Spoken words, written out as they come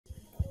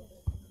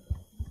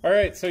All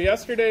right, so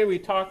yesterday we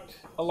talked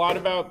a lot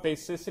about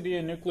basicity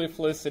and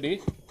nucleophilicity,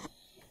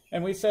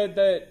 and we said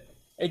that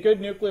a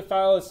good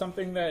nucleophile is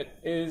something that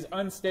is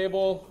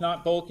unstable,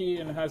 not bulky,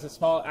 and has a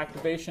small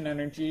activation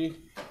energy.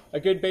 A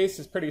good base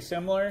is pretty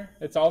similar.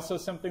 It's also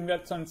something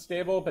that's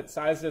unstable, but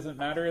size doesn't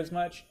matter as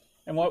much.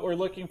 And what we're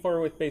looking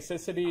for with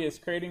basicity is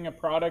creating a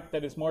product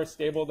that is more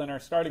stable than our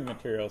starting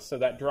materials, so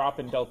that drop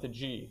in delta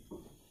G.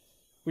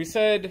 We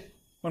said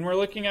when we're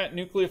looking at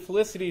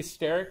nucleophilicity,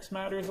 sterics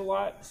matters a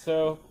lot.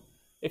 So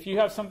if you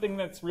have something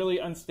that's really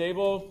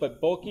unstable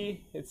but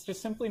bulky, it's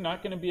just simply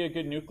not going to be a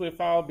good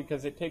nucleophile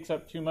because it takes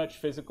up too much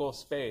physical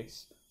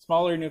space.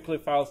 Smaller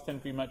nucleophiles tend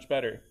to be much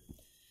better.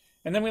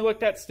 And then we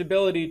looked at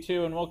stability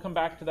too, and we'll come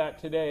back to that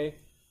today.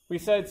 We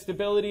said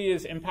stability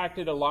is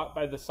impacted a lot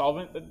by the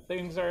solvent that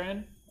things are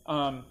in,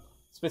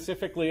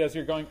 specifically as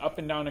you're going up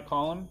and down a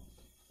column.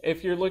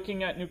 If you're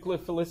looking at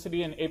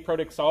nucleophilicity in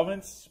aprotic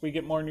solvents, we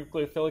get more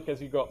nucleophilic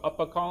as you go up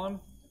a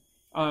column.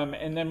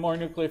 And then more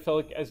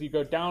nucleophilic as you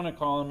go down a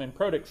column in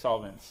protic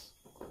solvents.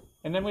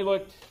 And then we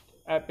looked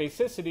at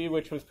basicity,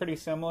 which was pretty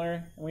similar.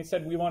 And we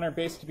said we want our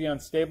base to be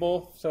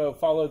unstable, so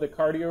follow the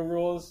cardio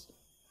rules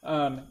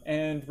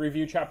and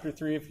review chapter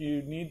 3 if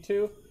you need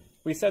to.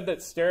 We said that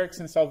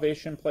sterics and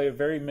solvation play a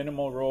very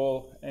minimal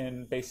role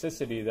in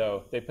basicity,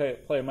 though. They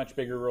play a much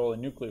bigger role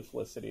in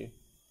nucleophilicity.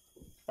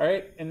 All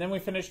right, and then we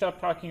finished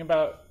up talking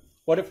about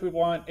what if we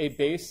want a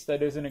base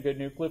that isn't a good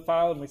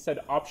nucleophile? And we said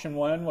option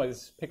 1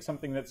 was pick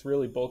something that's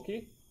really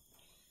bulky.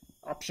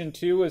 Option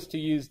 2 was to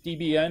use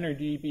DBN or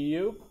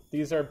DBU.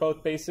 These are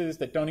both bases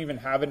that don't even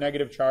have a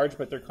negative charge,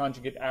 but their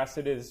conjugate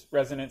acid is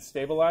resonance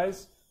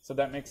stabilized. So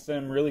that makes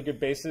them really good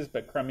bases,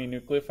 but crummy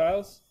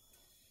nucleophiles.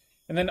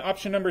 And then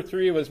option number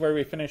 3 was where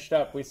we finished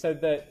up. We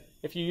said that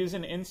if you use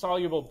an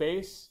insoluble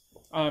base,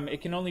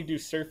 it can only do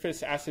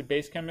surface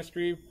acid-base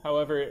chemistry.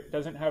 However, it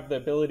doesn't have the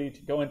ability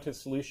to go into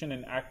solution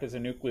and act as a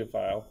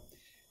nucleophile.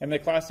 And the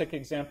classic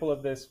example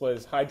of this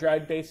was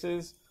hydride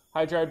bases.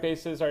 Hydride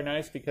bases are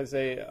nice because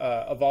they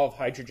evolve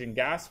hydrogen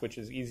gas, which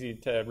is easy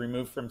to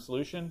remove from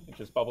solution. It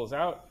just bubbles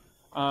out.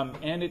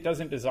 And it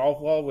doesn't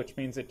dissolve well, which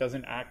means it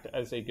doesn't act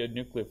as a good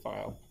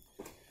nucleophile.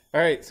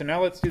 All right, so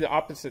now let's do the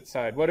opposite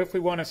side. What if we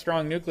want a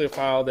strong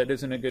nucleophile that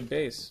isn't a good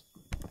base?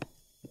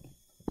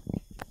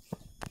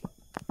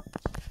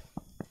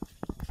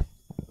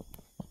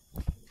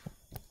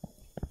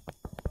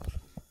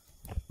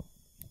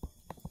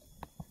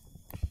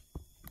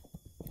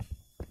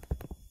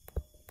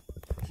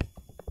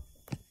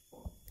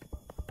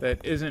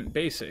 That isn't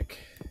basic.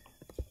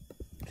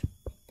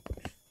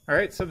 All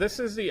right, so this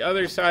is the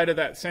other side of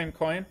that same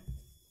coin.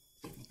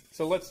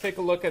 So let's take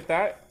a look at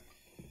that.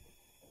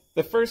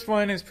 The first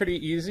one is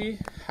pretty easy,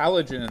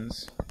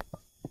 halogens.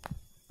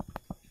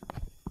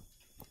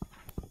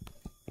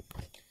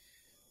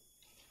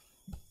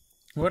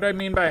 What I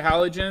mean by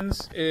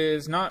halogens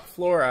is not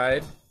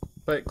fluoride,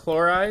 but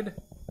chloride,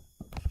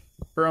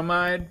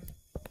 bromide,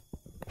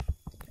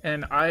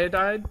 and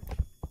iodide.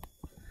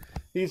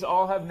 These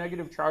all have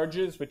negative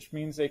charges, which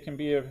means they can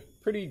be a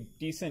pretty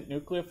decent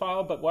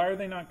nucleophile, but why are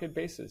they not good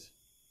bases?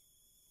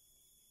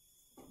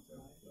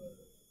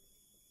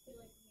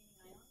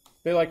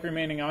 They like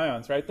remaining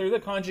ions, right? They're the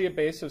conjugate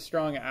base of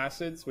strong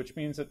acids, which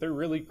means that they're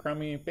really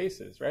crummy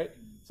bases, right?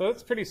 So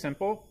that's pretty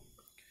simple.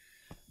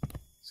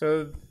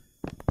 So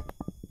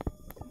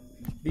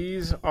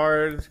these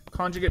are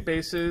conjugate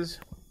bases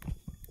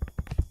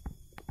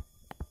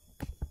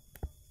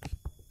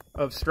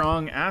of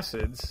strong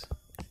acids.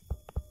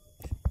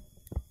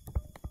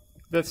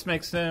 This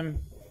makes them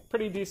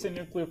pretty decent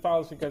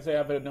nucleophiles because they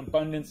have an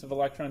abundance of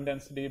electron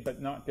density,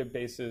 but not good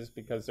bases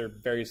because they're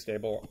very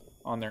stable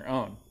on their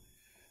own.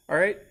 All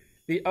right,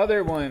 the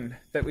other one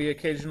that we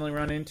occasionally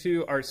run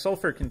into are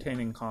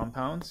sulfur-containing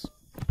compounds.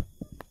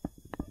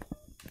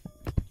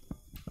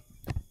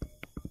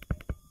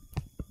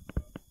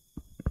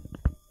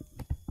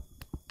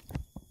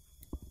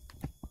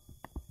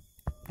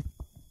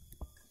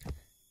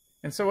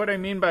 And so what I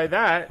mean by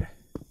that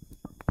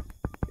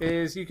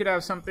is you could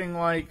have something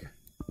like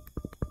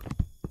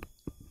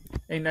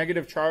a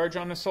negative charge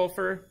on a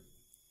sulfur,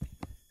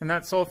 and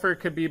that sulfur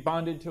could be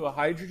bonded to a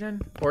hydrogen,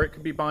 or it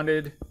could be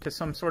bonded to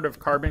some sort of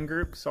carbon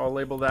group, so I'll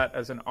label that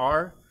as an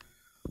R.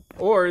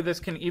 Or this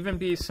can even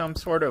be some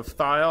sort of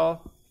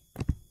thiol,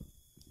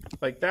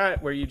 like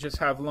that, where you just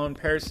have lone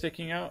pairs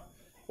sticking out.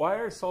 Why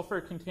are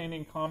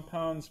sulfur-containing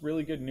compounds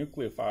really good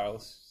nucleophiles?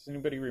 Does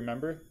anybody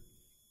remember?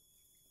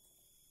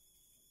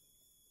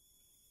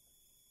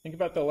 Think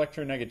about the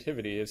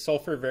electronegativity. Is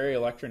sulfur very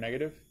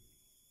electronegative?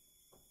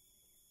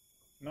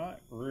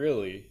 Not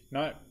really.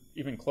 Not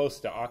even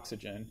close to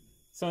oxygen.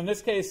 So in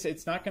this case,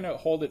 it's not going to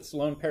hold its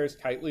lone pairs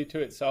tightly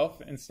to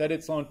itself. Instead,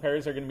 its lone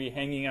pairs are going to be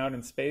hanging out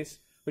in space,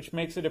 which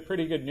makes it a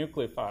pretty good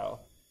nucleophile.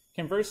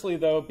 Conversely,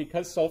 though,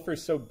 because sulfur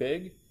is so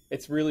big,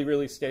 it's really,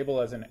 really stable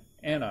as an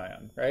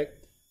anion, right?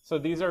 So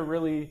these are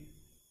really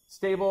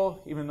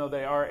stable, even though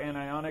they are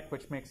anionic,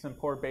 which makes them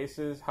poor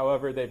bases.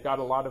 However, they've got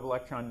a lot of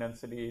electron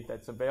density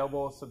that's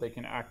available, so they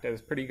can act as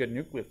pretty good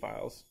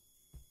nucleophiles.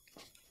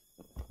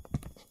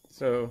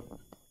 So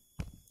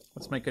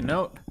let's make a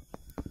note.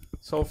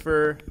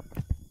 Sulfur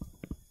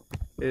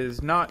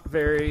is not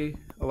very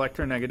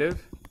electronegative,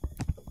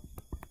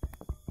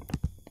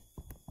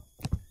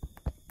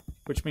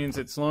 which means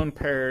its lone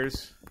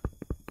pairs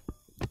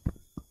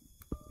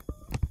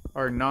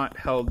are not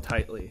held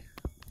tightly.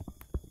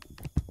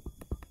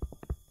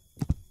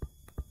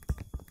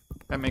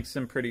 That makes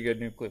them pretty good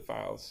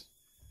nucleophiles.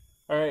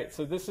 All right,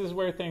 so this is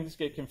where things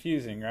get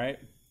confusing, right?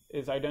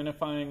 Is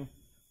identifying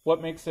what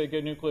makes a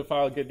good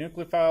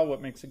nucleophile,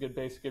 what makes a good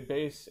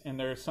base, and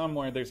there are some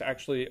where there's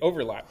actually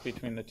overlap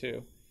between the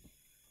two.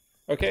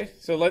 Okay,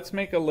 so let's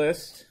make a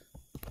list.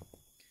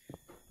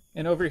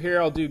 And over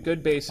here I'll do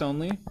good base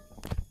only.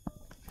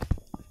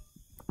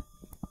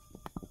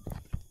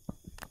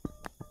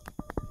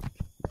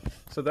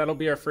 So that'll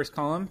be our first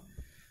column.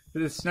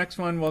 This next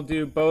one we'll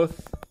do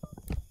both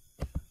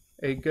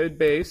a good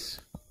base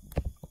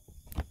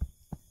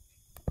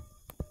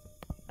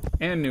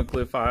and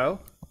nucleophile,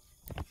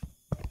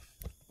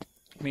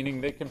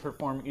 meaning they can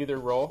perform either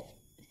role.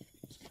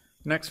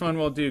 Next one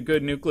we'll do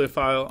good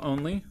nucleophile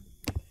only.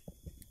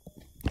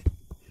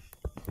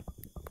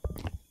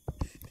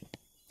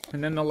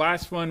 And then the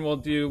last one we'll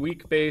do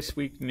weak base,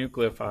 weak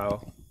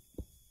nucleophile.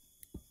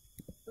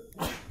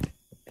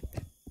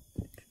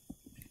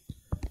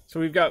 So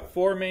we've got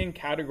 4 main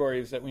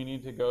categories that we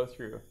need to go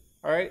through.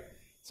 All right,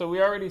 so we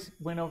already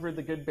went over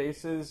the good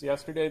bases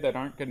yesterday that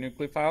aren't good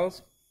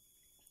nucleophiles.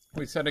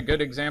 We said a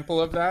good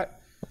example of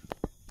that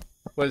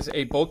was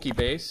a bulky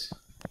base,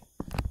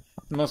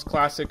 the most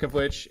classic of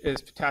which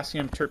is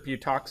potassium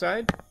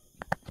terbutoxide.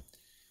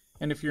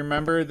 And if you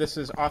remember, this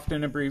is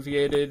often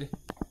abbreviated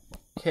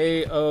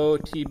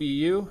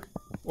KOTBU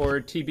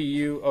or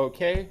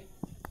TBU-OK.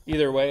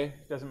 Either way,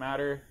 doesn't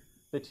matter.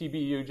 The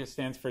TBU just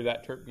stands for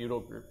that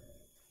terp-butyl group.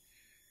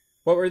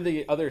 What were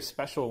the other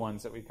special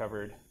ones that we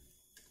covered?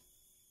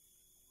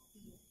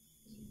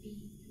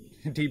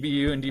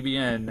 DBU and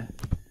DBN.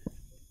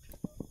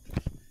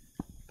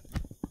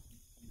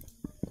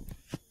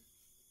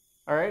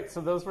 All right, so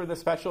those were the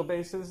special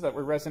bases that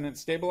were resonance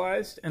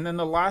stabilized. And then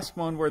the last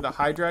one were the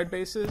hydride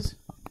bases.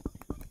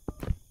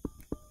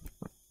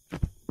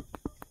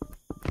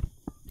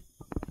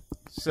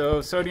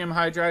 So sodium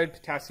hydride,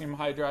 potassium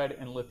hydride,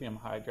 and lithium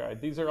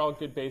hydride. These are all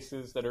good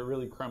bases that are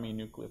really crummy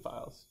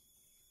nucleophiles.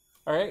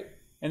 All right,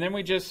 and then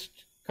we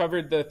just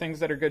covered the things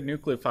that are good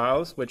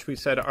nucleophiles, which we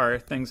said are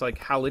things like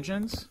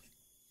halogens.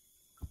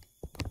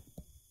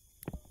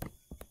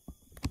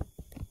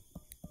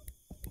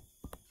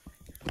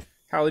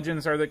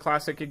 Halogens are the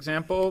classic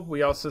example.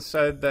 We also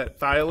said that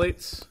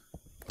thiolates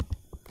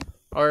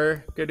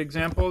are good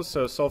examples,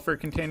 so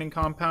sulfur-containing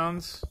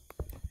compounds,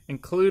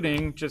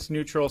 including just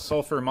neutral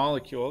sulfur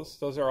molecules.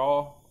 Those are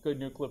all good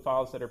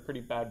nucleophiles that are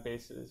pretty bad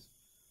bases.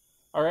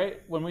 All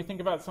right, when we think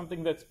about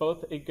something that's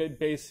both a good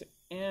base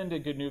and a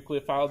good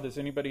nucleophile, does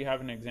anybody have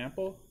an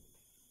example?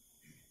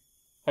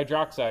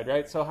 Hydroxide,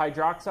 right? So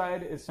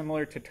hydroxide is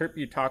similar to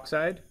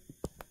terbutoxide.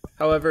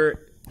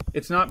 However,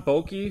 it's not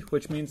bulky,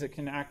 which means it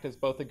can act as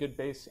both a good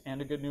base and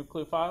a good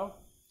nucleophile.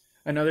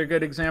 Another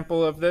good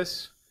example of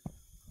this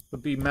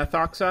would be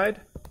methoxide,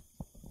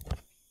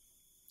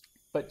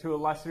 but to a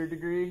lesser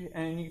degree.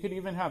 And you could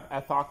even have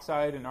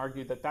ethoxide and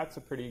argue that that's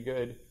a pretty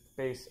good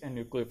base and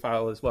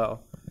nucleophile as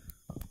well.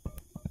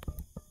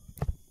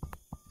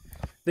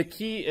 The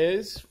key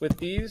is, with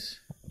these,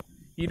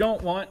 you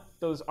don't want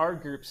those R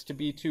groups to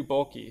be too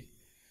bulky.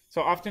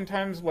 So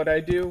oftentimes what I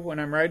do when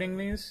I'm writing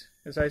these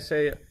is I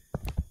say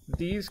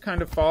these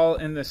kind of fall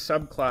in the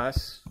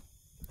subclass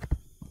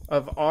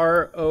of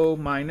RO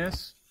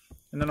minus,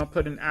 and then I'll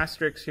put an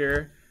asterisk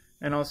here,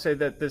 and I'll say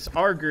that this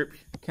R group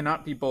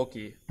cannot be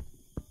bulky.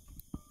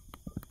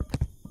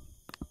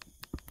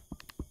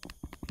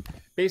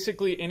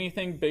 Basically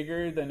anything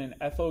bigger than an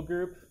ethyl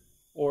group,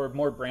 or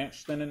more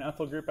branched than an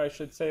ethyl group, I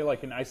should say,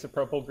 like an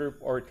isopropyl group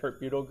or a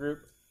terp-butyl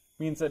group,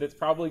 means that it's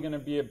probably going to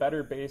be a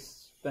better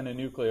base than a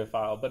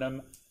nucleophile. But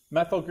a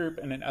methyl group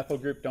and an ethyl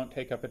group don't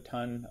take up a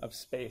ton of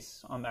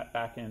space on that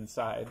back end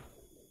side.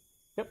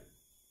 Yep.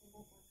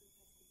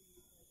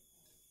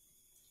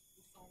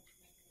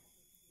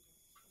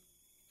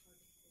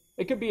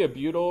 It could be a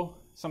butyl,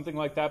 something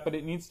like that, but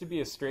it needs to be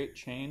a straight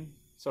chain.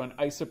 So an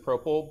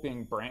isopropyl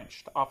being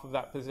branched off of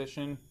that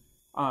position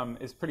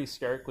is pretty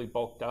sterically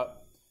bulked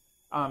up.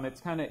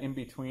 It's kind of in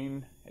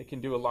between. It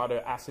can do a lot of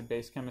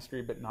acid-base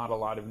chemistry, but not a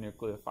lot of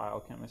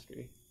nucleophile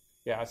chemistry.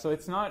 Yeah, so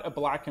it's not a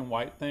black and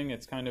white thing.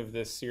 It's kind of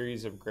this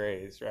series of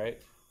grays,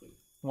 right?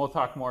 We'll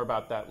talk more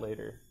about that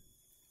later.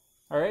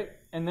 All right,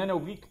 and then a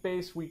weak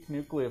base, weak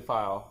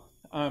nucleophile.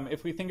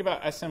 If we think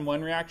about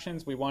SM1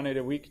 reactions, we wanted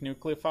a weak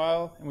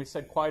nucleophile, and we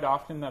said quite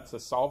often that's a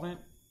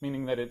solvent,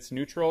 meaning that it's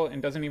neutral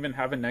and doesn't even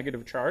have a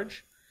negative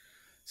charge.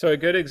 So a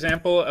good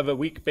example of a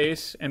weak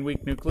base and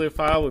weak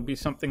nucleophile would be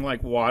something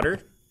like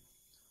water.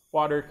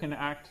 Water can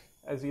act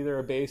as either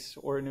a base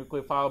or a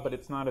nucleophile, but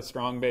it's not a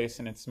strong base,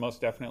 and it's most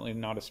definitely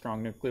not a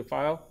strong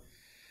nucleophile.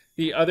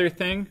 The other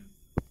thing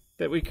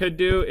that we could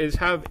do is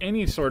have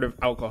any sort of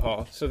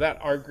alcohol. So that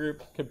R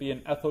group could be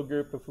an ethyl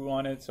group if we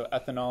wanted, so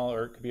ethanol,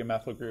 or it could be a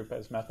methyl group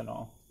as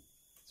methanol.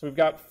 So we've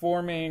got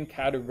four main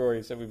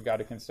categories that we've got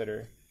to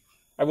consider.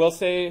 I will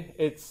say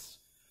it's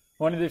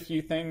one of the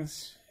few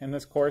things in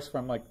this course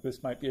where I'm like,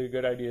 this might be a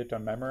good idea to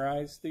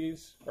memorize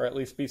these, or at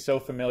least be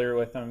so familiar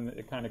with them that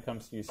it kind of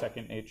comes to you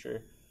second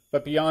nature.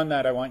 But beyond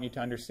that, I want you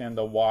to understand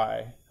the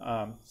why,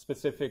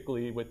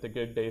 specifically with the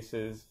good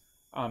bases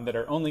that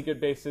are only good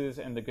bases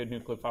and the good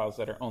nucleophiles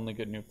that are only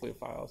good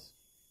nucleophiles.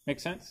 Make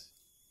sense?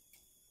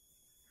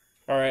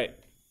 All right,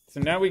 so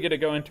now we get to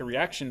go into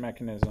reaction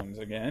mechanisms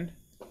again.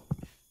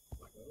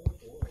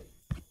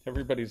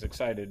 Everybody's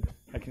excited,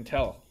 I can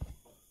tell.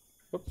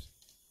 Whoops.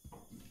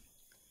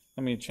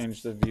 Let me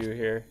change the view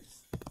here.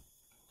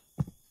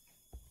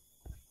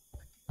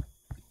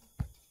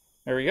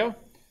 There we go.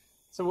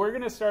 So we're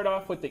going to start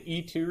off with the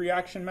E2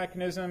 reaction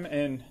mechanism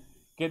and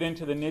get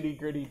into the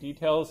nitty-gritty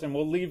details, and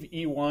we'll leave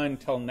E1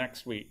 till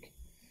next week.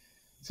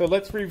 So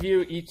let's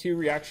review E2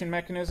 reaction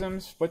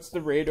mechanisms. What's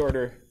the rate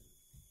order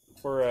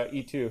for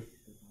E2?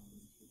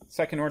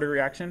 Second order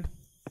reaction.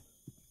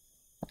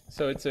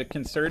 So it's a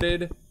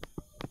concerted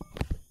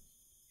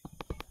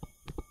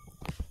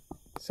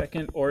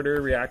second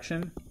order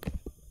reaction.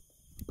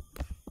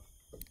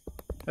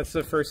 That's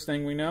the first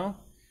thing we know.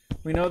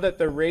 We know that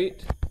the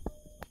rate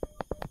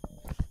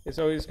is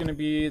always going to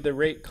be the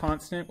rate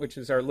constant, which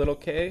is our little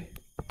k,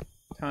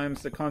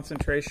 times the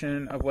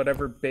concentration of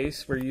whatever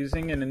base we're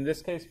using. And in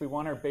this case, we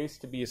want our base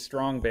to be a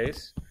strong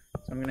base.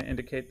 So I'm going to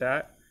indicate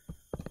that.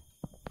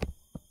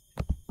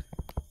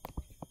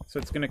 So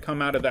it's going to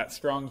come out of that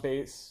strong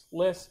base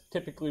list.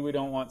 Typically, we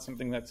don't want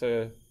something that's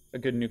a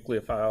good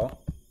nucleophile.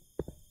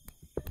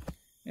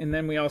 And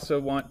then we also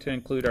want to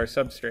include our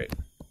substrate.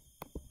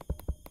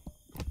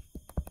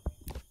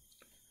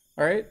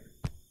 All right.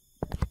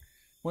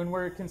 When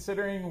we're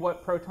considering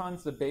what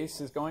protons the base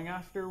is going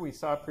after, we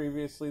saw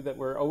previously that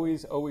we're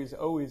always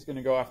going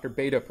to go after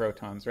beta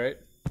protons, right?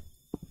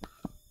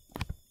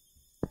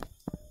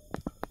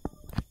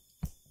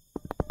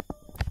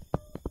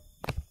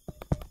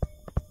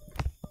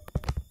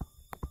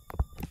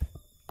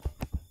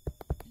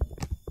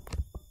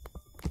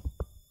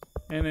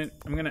 And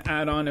I'm going to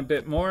add on a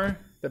bit more.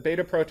 The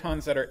beta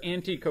protons that are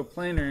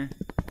anti-coplanar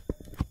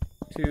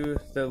to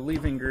the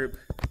leaving group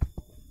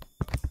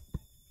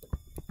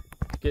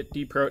get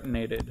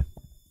deprotonated.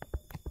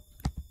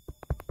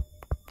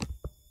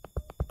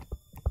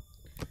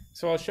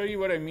 So I'll show you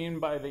what I mean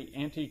by the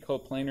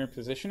anti-coplanar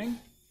positioning.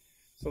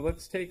 So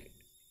let's take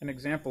an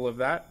example of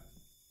that.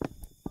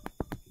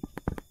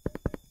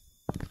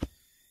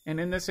 And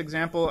in this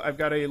example, I've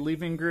got a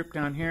leaving group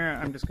down here.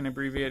 I'm just going to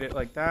abbreviate it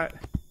like that.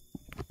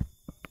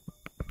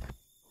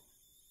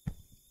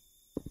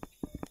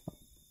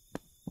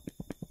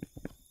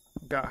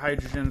 I've got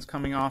hydrogens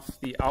coming off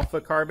the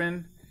alpha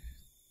carbon.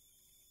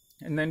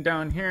 And then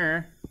down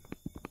here,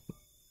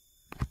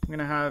 I'm going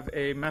to have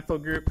a methyl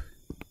group,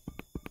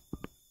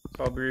 so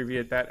I'll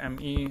abbreviate that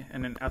ME,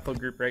 and an ethyl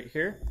group right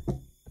here.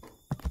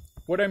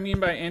 What I mean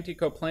by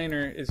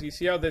anticoplanar is you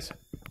see how this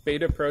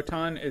beta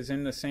proton is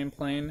in the same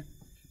plane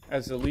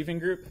as the leaving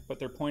group, but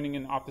they're pointing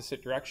in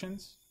opposite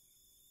directions?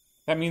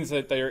 That means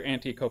that they're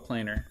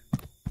anticoplanar.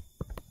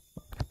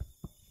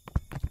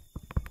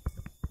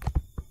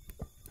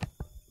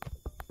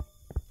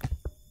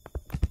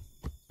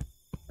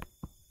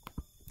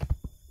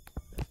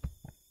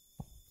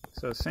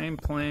 So same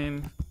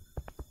plane,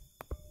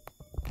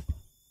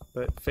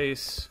 but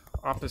face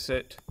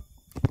opposite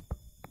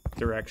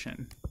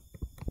direction.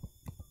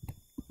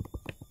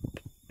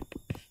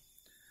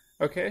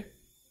 Okay.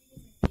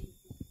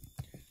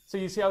 So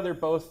you see how they're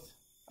both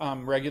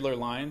regular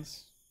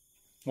lines?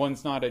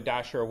 One's not a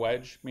dash or a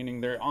wedge, meaning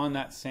they're on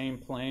that same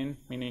plane,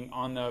 meaning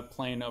on the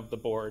plane of the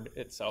board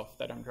itself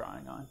that I'm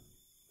drawing on.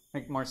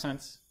 Make more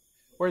sense?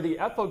 Where the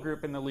ethyl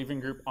group and the leaving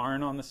group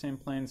aren't on the same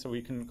plane, so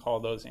we can call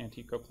those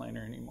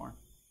anticoplanar anymore.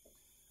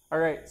 All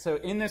right, so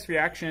in this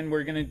reaction,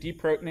 we're going to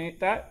deprotonate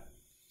that.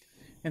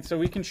 And so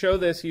we can show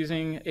this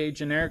using a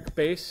generic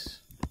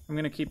base. I'm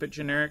going to keep it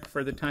generic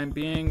for the time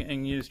being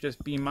and use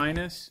just B-.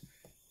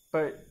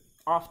 But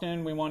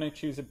often we want to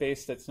choose a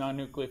base that's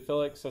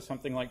non-nucleophilic, so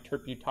something like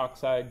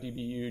terbutoxide,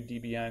 DBU,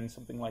 DBN,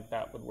 something like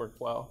that would work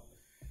well.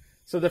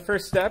 So the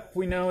first step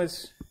we know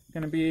is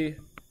going to be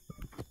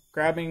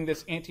grabbing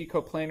this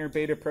anticoplanar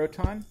beta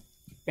proton,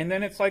 and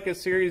then it's like a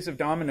series of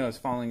dominoes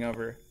falling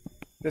over.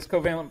 This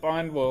covalent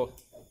bond will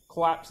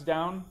collapse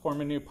down,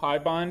 form a new pi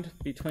bond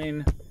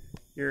between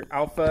your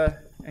alpha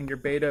and your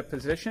beta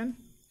position,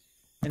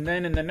 and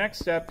then in the next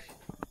step,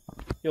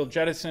 you'll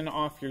jettison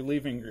off your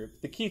leaving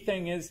group. The key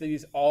thing is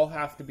these all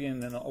have to be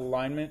in an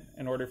alignment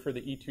in order for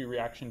the E2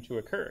 reaction to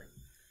occur.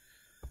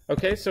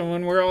 Okay, so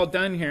when we're all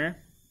done here,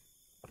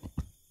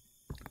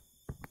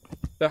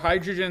 the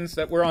hydrogens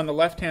that were on the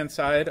left-hand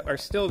side are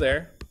still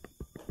there.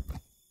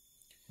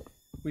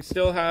 We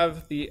still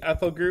have the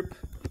ethyl group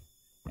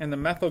and the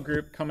methyl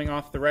group coming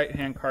off the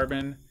right-hand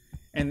carbon,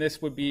 and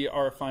this would be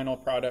our final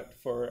product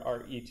for our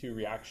E2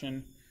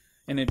 reaction,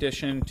 in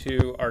addition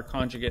to our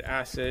conjugate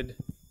acid,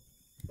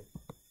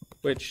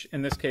 which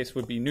in this case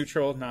would be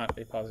neutral, not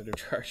a positive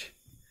charge.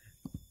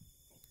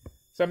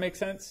 Does that make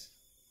sense?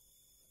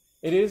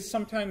 It is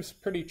sometimes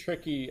pretty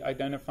tricky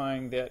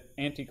identifying the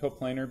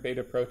anticoplanar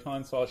beta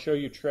proton, so I'll show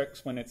you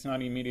tricks when it's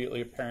not immediately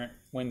apparent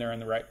when they're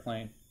in the right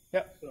plane.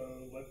 Yep.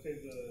 So let's say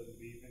the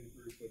leaving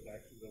group was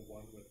actually the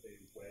one with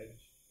a wedge,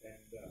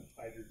 and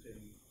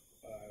hydrogen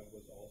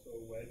was also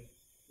a wedge.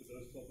 Would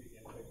those still be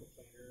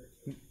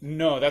anticoplanar?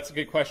 No, that's a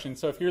good question.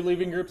 So if your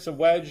leaving group's a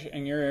wedge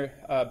and your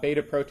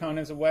beta proton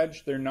is a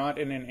wedge, they're not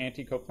in an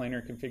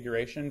anticoplanar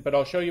configuration. But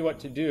I'll show you what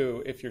to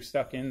do if you're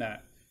stuck in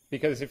that.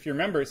 Because if you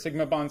remember,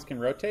 sigma bonds can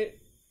rotate,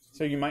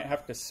 so you might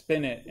have to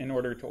spin it in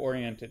order to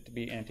orient it to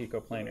be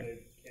anticoplanar. So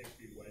they can't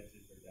be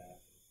wedges or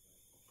dashes.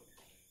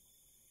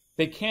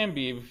 They can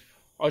be.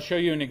 I'll show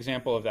you an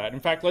example of that. In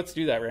fact, let's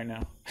do that right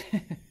now.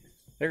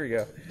 There we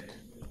go.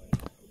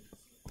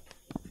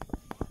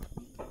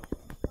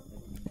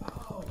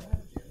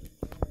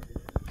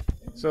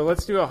 So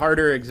let's do a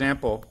harder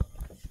example.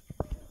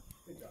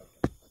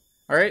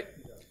 All right.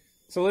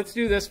 So let's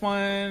do this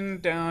one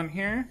down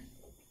here.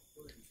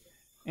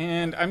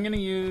 And I'm going to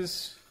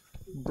use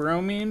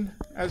bromine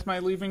as my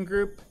leaving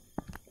group.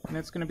 And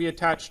it's going to be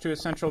attached to a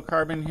central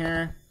carbon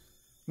here.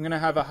 I'm going to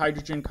have a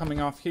hydrogen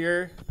coming off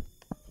here.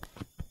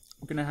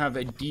 I'm going to have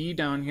a D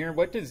down here.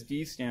 What does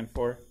D stand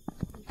for?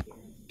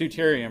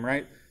 Deuterium,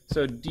 right?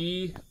 So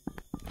D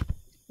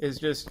is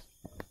just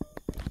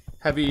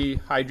heavy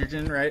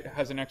hydrogen, right? It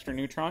has an extra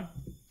neutron.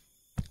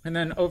 And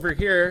then over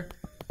here,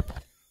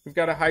 we've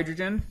got a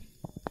hydrogen.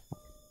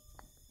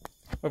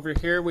 Over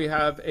here, we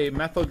have a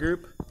methyl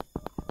group.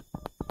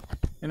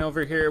 And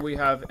over here, we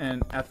have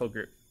an ethyl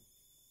group.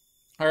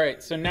 All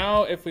right, so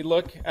now if we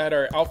look at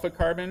our alpha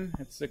carbon,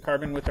 it's the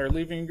carbon with our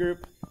leaving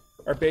group.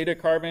 Our beta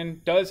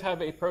carbon does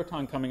have a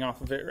proton coming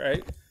off of it,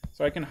 right?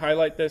 So I can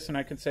highlight this and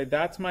I can say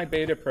that's my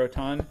beta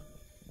proton.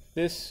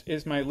 This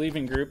is my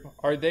leaving group.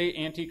 Are they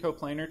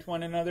anticoplanar to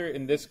one another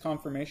in this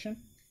conformation?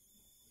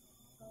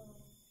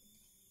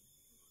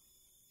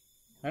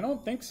 I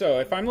don't think so.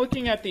 If I'm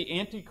looking at the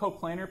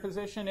anticoplanar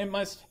position, it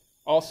must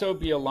also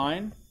be a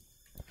line.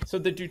 So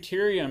the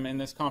deuterium in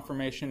this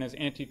conformation is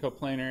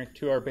anticoplanar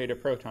to our beta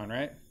proton,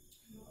 right?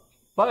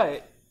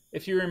 But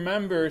if you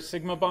remember,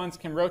 sigma bonds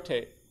can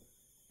rotate.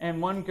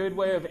 And one good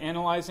way of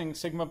analyzing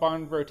sigma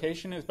bond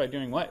rotation is by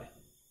doing what?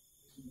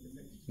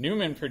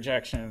 Newman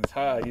projections.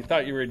 Ha, you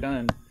thought you were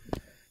done.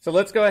 So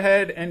let's go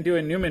ahead and do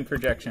a Newman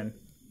projection.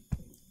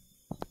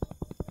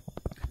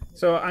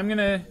 So I'm going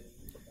to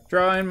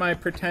draw in my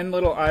pretend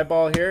little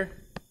eyeball here.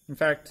 In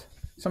fact,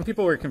 some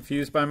people were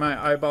confused by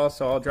my eyeball,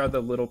 so I'll draw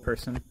the little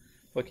person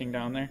looking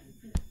down there.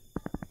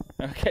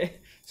 Okay,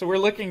 so we're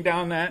looking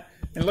down that,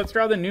 and let's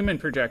draw the Newman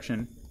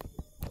projection.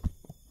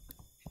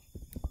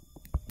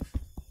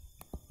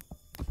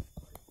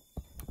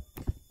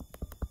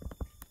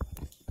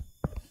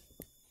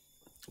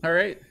 All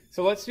right,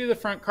 so let's do the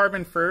front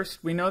carbon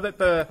first. We know that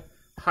the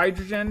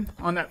hydrogen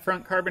on that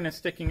front carbon is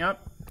sticking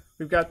up.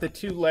 We've got the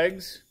two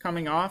legs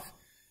coming off.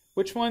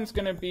 Which one's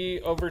going to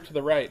be over to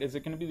the right? Is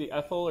it going to be the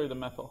ethyl or the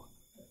methyl?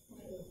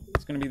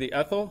 It's going to be the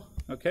ethyl,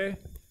 okay.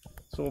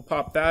 So we'll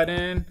pop that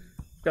in.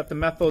 We've got the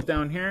methyl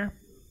down here.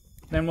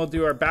 Then we'll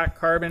do our back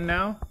carbon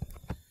now.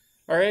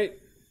 All right,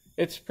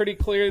 it's pretty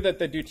clear that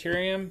the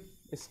deuterium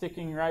is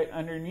sticking right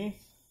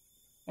underneath.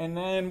 And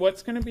then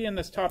what's going to be in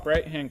this top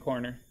right-hand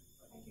corner?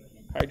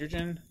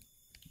 Hydrogen.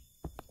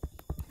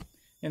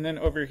 And then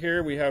over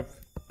here we have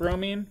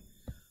bromine.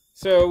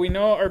 So we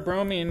know our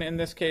bromine in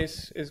this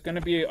case is going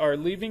to be our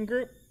leaving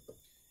group.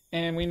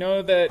 And we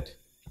know that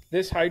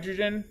this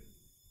hydrogen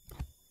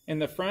in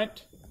the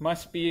front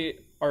must be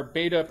our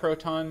beta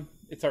proton.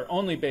 It's our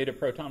only beta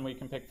proton we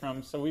can pick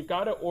from. So we've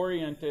got to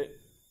orient it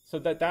so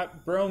that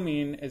that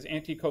bromine is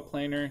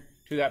anticoplanar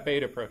to that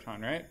beta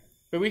proton, right?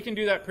 But we can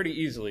do that pretty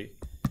easily.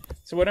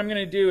 So what I'm going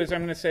to do is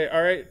I'm going to say,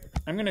 all right,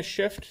 I'm going to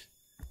shift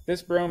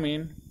this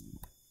bromine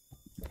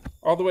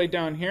all the way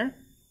down here.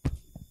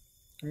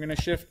 I'm going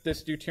to shift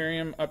this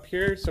deuterium up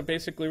here. So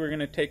basically we're going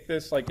to take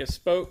this like a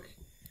spoke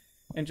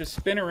and just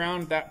spin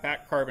around that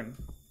back carbon.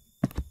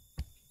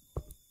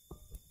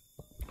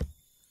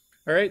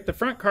 All right, the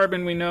front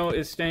carbon we know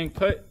is staying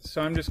put,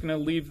 so I'm just going to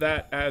leave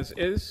that as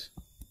is.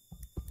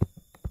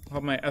 I'll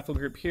have my ethyl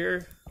group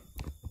here,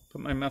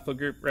 put my methyl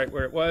group right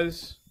where it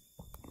was.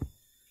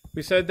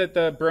 We said that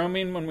the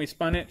bromine, when we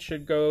spun it,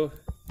 should go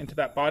into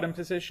that bottom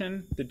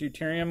position. The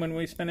deuterium, when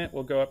we spin it,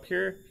 will go up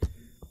here,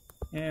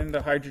 and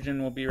the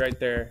hydrogen will be right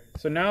there.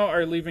 So now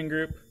our leaving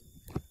group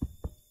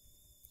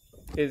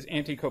is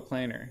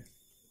anticoplanar.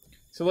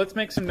 So let's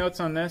make some notes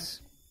on this.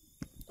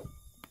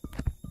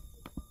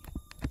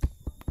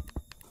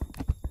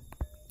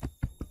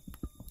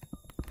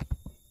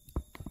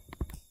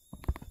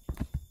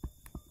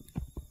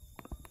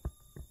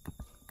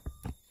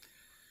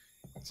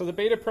 So the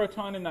beta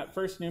proton in that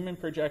first Newman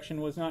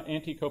projection was not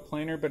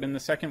anticoplanar, but in the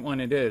second one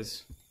it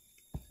is.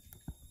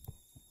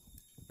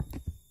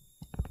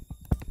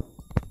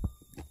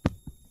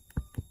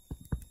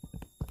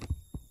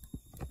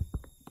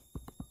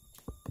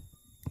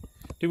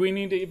 Do we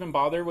need to even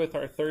bother with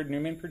our third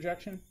Newman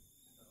projection?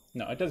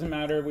 No, it doesn't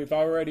matter. We've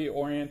already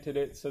oriented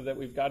it so that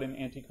we've got an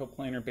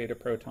anticoplanar beta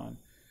proton.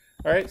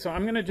 All right, so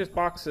I'm going to just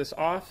box this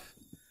off.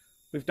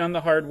 We've done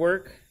the hard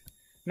work.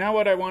 Now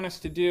what I want us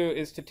to do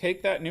is to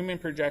take that Newman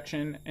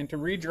projection and to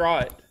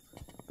redraw it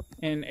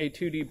in a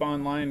 2D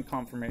bond line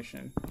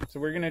conformation.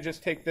 So we're going to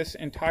just take this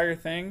entire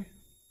thing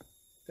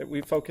that we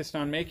focused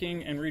on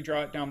making and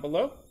redraw it down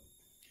below.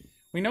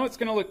 We know it's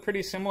going to look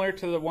pretty similar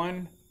to the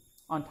one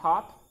on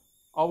top.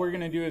 All we're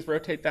going to do is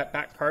rotate that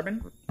back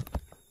carbon.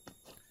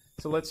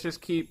 So let's just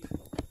keep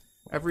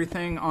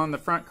everything on the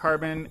front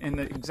carbon in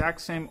the exact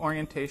same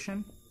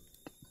orientation.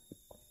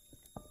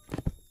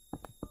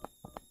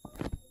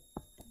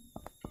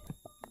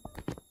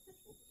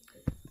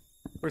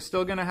 We're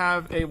still going to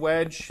have a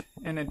wedge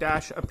and a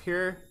dash up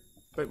here,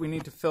 but we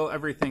need to fill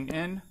everything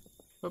in.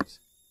 Oops,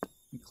 let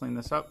me clean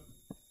this up.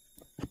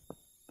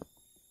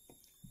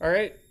 All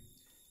right,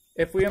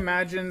 if we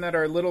imagine that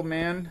our little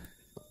man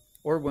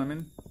or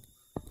woman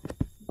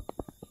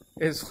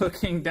is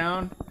looking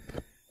down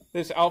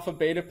this alpha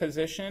beta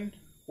position,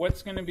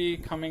 what's going to be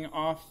coming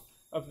off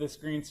of this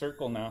green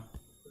circle now?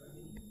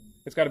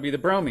 It's got to be the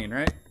bromine,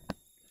 right?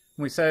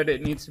 We said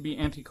it needs to be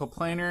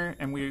anticoplanar,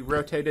 and we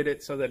rotated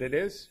it so that it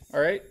is. All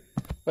right,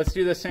 let's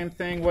do the same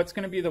thing. What's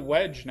going to be the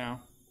wedge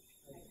now?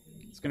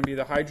 It's going to be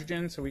the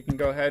hydrogen, so we can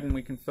go ahead and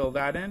we can fill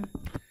that in.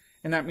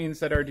 And that means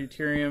that our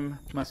deuterium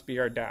must be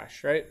our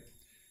dash, right?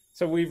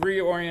 So we've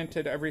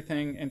reoriented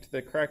everything into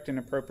the correct and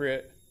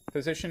appropriate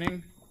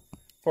positioning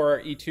for our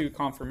E2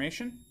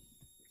 conformation.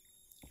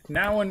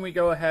 Now when we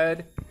go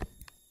ahead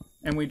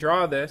and we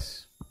draw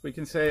this, we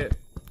can say,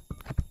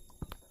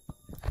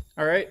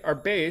 all right, our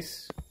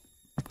base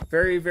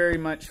very, very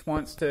much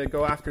wants to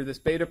go after this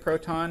beta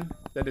proton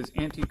that is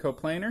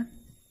anticoplanar.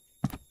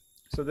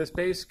 So this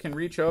base can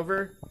reach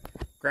over,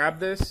 grab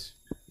this.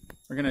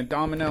 We're going to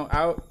domino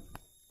out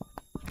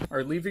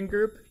our leaving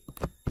group.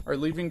 Our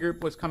leaving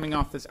group was coming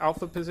off this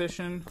alpha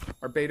position.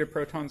 Our beta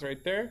proton's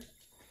right there.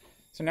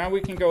 So now we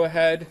can go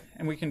ahead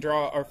and we can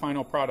draw our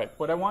final product.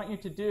 What I want you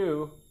to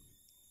do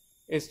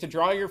is to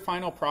draw your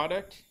final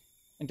product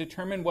and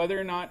determine whether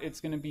or not it's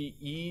going to be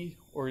E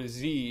or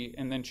Z,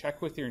 and then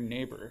check with your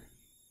neighbor.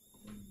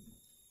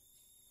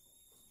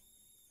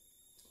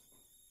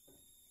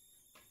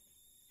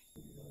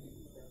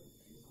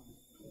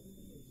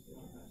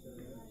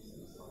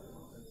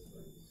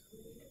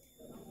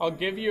 I'll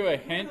give you a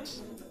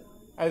hint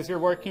as you're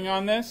working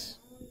on this.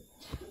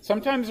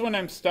 Sometimes when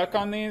I'm stuck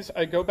on these,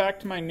 I go back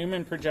to my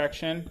Newman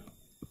projection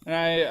and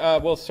I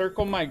will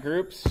circle my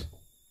groups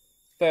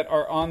that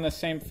are on the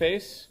same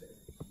face.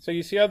 So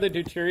you see how the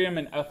deuterium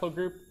and ethyl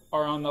group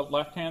are on the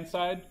left-hand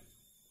side,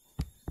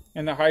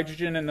 and the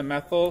hydrogen and the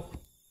methyl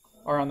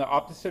are on the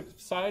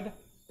opposite side?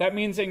 That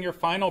means in your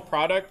final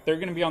product, they're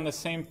going to be on the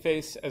same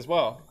face as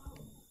well.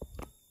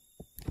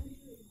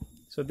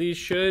 So these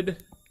should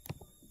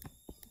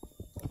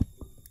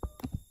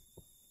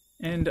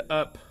end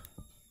up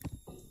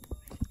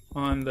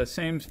on the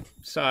same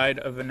side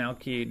of an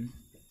alkene.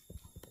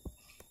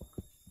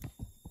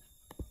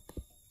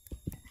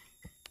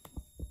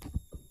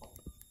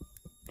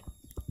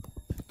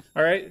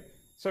 All right,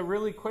 so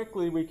really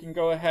quickly we can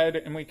go ahead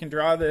and we can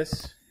draw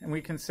this, and we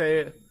can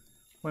say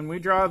when we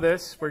draw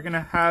this, we're going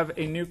to have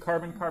a new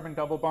carbon-carbon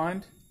double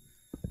bond.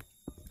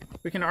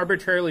 We can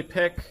arbitrarily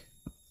pick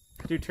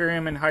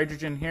deuterium and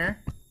hydrogen here.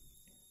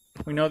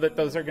 We know that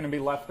those are going to be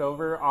left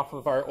over off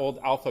of our old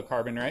alpha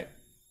carbon, right?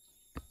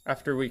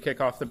 After we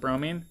kick off the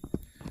bromine.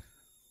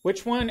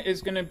 Which one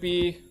is going to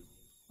be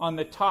on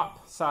the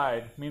top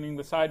side, meaning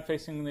the side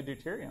facing the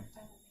deuterium?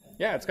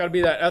 Yeah, it's got to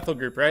be that ethyl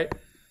group, right?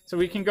 So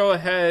we can go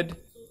ahead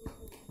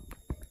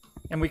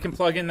and we can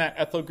plug in that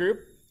ethyl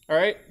group. All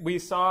right, we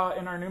saw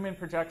in our Newman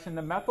projection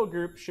the methyl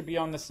group should be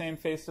on the same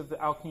face of the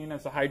alkene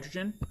as the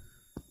hydrogen.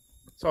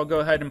 So I'll go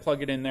ahead and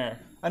plug it in there.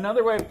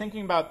 Another way of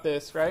thinking about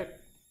this, right,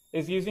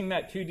 is using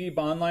that 2D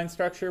bond line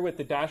structure with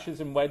the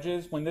dashes and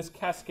wedges. When this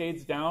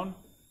cascades down,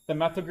 the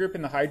methyl group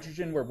and the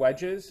hydrogen were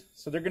wedges,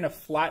 so they're going to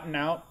flatten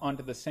out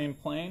onto the same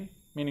plane,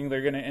 meaning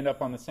they're going to end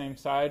up on the same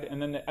side.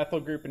 And then the ethyl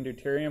group and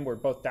deuterium were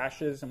both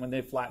dashes, and when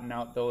they flatten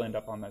out, they'll end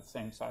up on that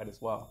same side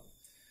as well.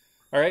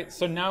 All right,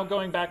 so now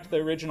going back to the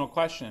original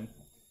question,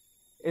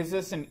 is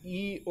this an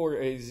E or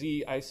a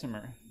Z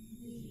isomer?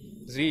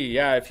 Z,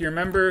 yeah. If you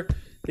remember,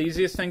 the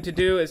easiest thing to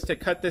do is to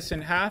cut this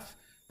in half,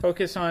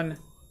 focus on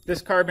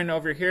this carbon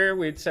over here.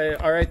 We'd say,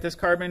 all right, this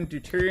carbon,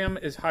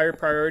 deuterium, is higher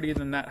priority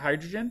than that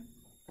hydrogen.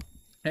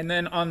 And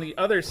then on the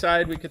other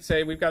side, we could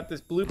say we've got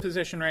this blue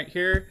position right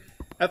here.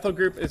 Ethyl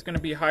group is going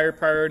to be higher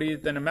priority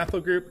than a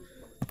methyl group.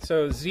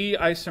 So Z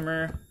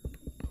isomer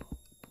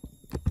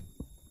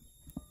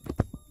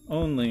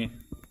only.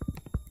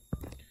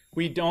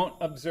 We don't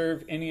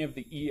observe any of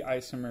the E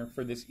isomer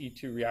for this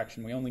E2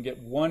 reaction. We only get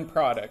one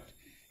product.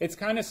 It's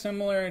kind of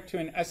similar to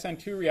an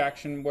SN2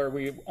 reaction where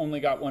we only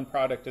got one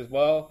product as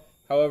well.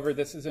 However,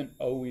 this isn't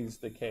always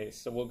the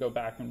case. So we'll go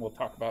back and we'll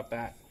talk about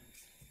that.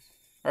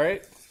 All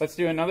right, let's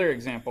do another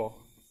example.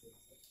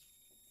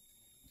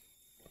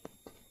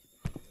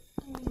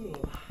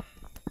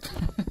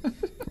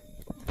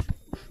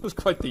 It was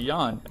quite the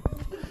yawn.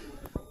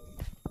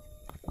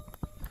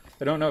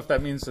 I don't know if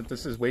that means that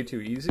this is way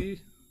too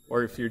easy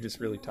or if you're just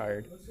really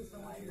tired.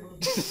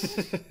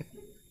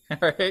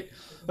 All right,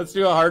 let's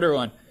do a harder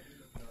one.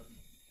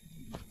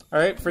 All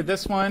right, for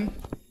this one,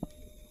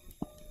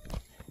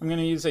 I'm going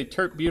to use a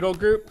terp-butyl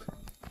group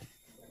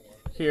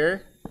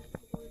here.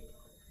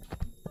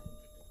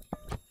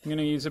 I'm going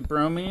to use a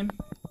bromine.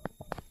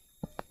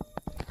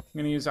 I'm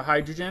going to use a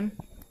hydrogen.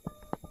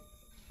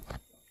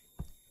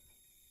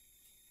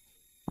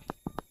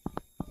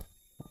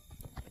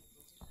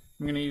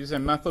 I'm going to use a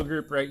methyl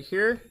group right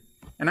here.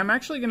 And I'm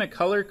actually going to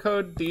color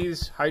code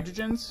these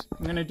hydrogens.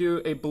 I'm going to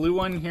do a blue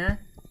one here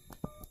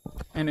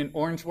and an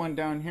orange one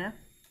down here.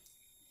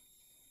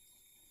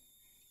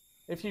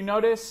 If you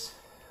notice,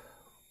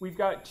 we've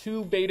got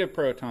two beta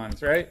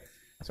protons, right?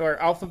 So our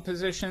alpha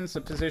positions,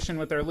 the position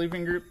with our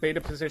leaving group,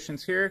 beta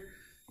positions here.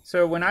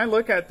 So when I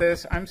look at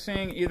this, I'm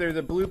seeing either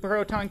the blue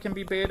proton can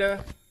be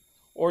beta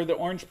or the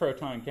orange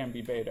proton can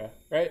be beta,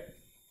 right?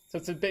 So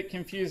it's a bit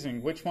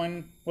confusing. Which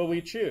one will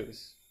we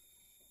choose?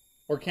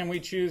 Or can we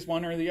choose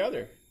one or the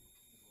other?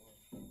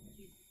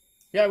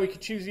 Yeah, we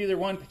could choose either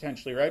one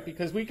potentially, right?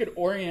 Because we could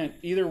orient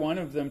either one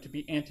of them to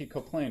be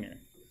anticoplanar.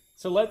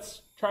 So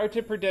let's try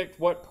to predict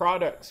what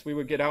products we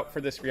would get out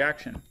for this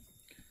reaction.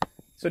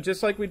 So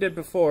just like we did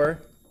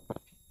before,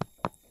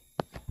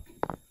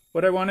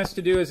 what I want us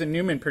to do is a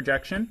Newman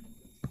projection.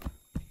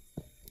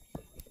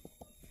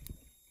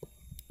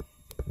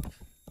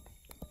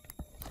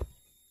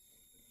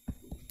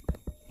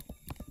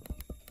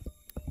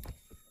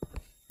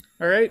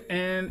 All right,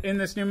 and in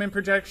this Newman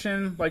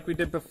projection, like we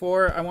did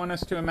before, I want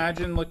us to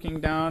imagine looking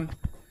down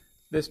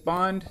this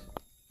bond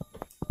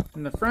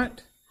in the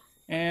front.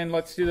 And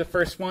let's do the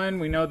first one.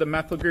 We know the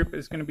methyl group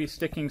is going to be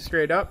sticking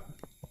straight up.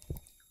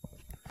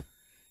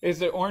 Is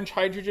the orange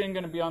hydrogen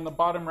going to be on the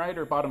bottom right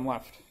or bottom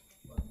left?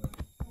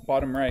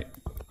 Bottom right.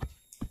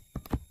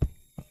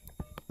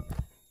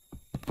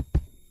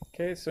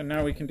 Okay, so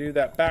now we can do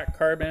that back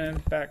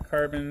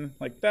carbon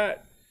like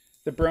that.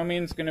 The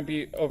bromine's going to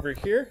be over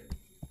here.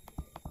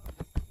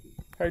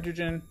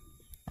 Hydrogen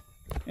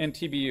and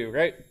TBU,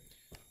 right?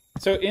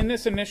 So in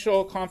this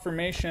initial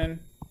conformation,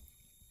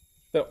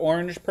 the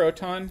orange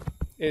proton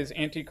is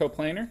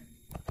anticoplanar.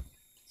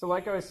 So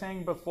like I was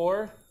saying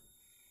before,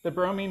 the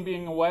bromine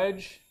being a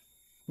wedge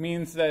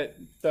means that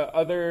the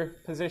other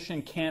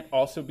position can't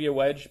also be a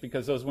wedge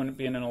because those wouldn't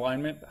be in an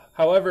alignment.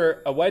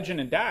 However, a wedge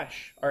and a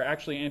dash are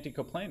actually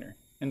anticoplanar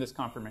in this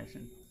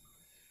conformation.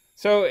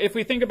 So if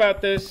we think about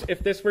this,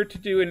 if this were to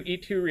do an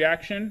E2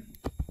 reaction,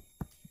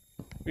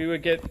 we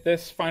would get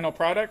this final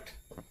product.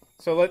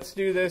 So let's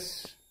do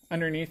this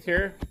underneath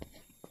here.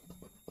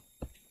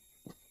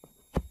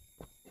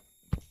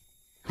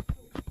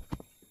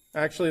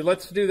 Actually,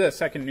 let's do the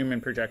second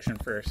Newman projection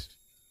first.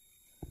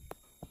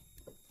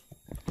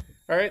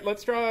 All right,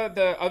 let's draw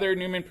the other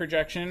Newman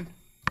projection.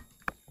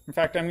 In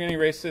fact, I'm going to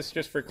erase this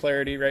just for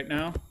clarity right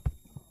now.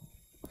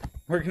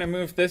 We're going to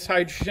move this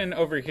hydrogen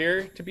over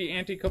here to be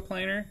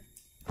anticoplanar,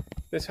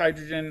 this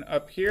hydrogen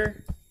up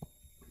here,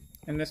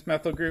 and this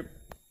methyl group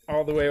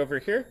all the way over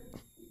here.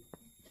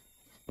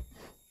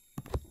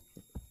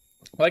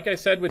 Like I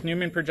said with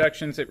Newman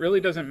projections, it really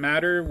doesn't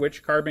matter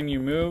which carbon you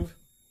move.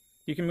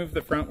 You can move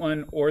the front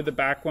one or the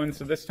back one.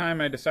 So this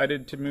time I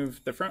decided to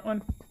move the front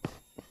one.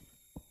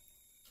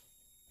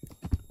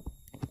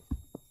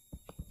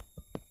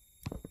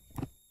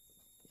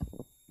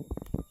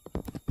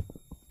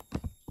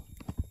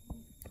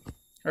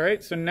 All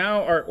right, so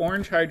now our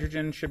orange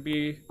hydrogen should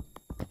be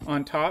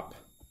on top.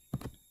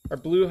 Our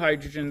blue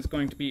hydrogen is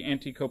going to be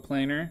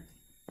anticoplanar,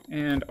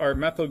 and our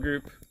methyl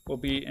group will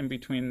be in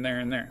between there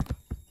and there.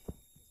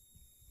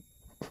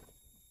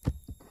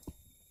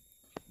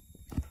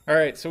 All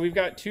right, so we've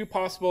got two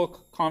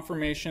possible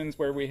conformations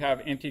where we have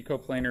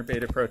anticoplanar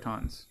beta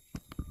protons.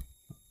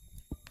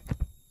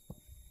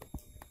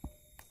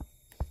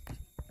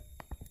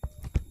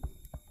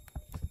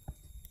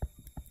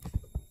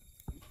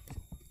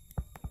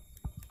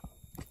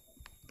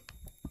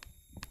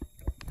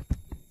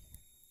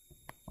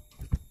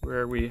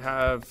 Where we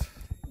have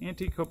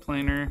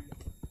anticoplanar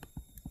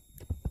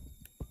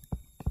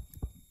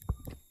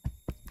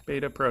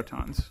beta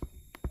protons.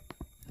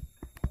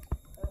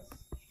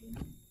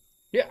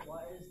 Yeah.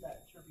 Why is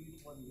that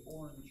terp-butyl and the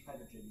orange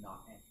hydrogen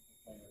not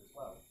anticoplanar as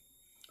well?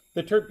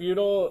 The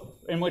terp-butyl,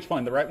 in which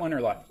one? The right one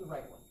or left? The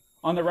right one.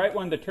 On the right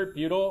one, the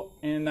terp-butyl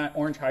and that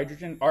orange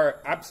hydrogen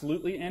are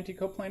absolutely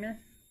anticoplanar,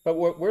 but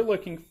what we're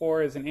looking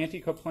for is an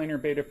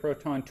anticoplanar beta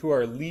proton to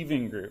our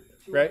leaving group,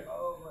 right?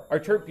 Oh, right. Our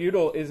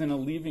terp-butyl is in a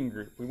leaving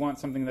group. We want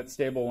something that's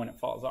stable when it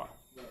falls off.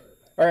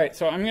 All right,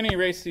 so I'm going to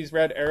erase these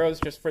red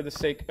arrows just for the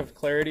sake of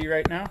clarity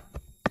right now.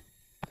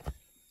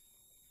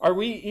 Are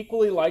we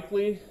equally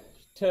likely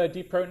to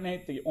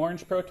deprotonate the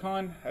orange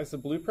proton as the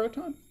blue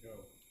proton? No.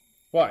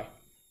 Why?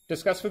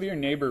 Discuss with your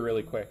neighbor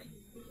really quick.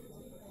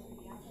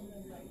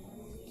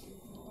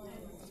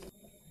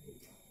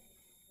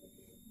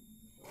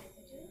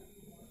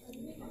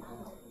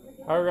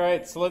 All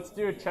right, so let's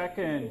do a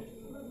check-in.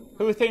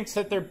 Who thinks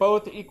that they're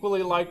both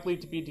equally likely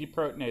to be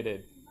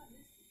deprotonated?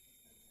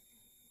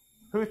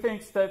 Who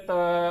thinks that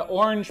the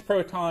orange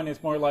proton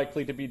is more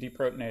likely to be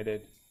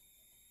deprotonated?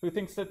 Who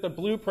thinks that the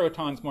blue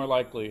proton's more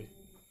likely?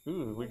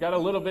 Ooh, we got a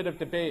little bit of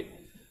debate.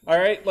 All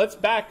right, let's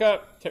back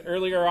up to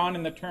earlier on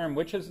in the term.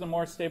 Which is the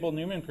more stable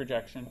Newman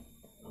projection?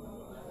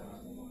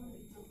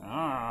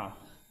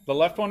 The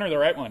left one or the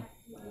right one?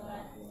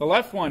 The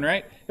left one,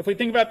 right? If we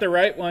think about the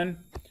right one,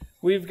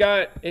 we've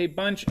got a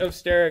bunch of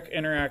steric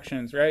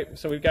interactions, right?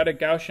 So we've got a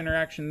Gauss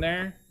interaction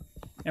there,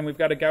 and we've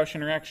got a Gauss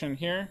interaction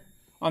here.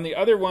 On the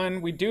other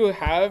one, we do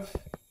have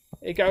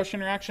a Gauss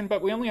interaction,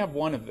 but we only have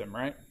one of them,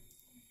 right?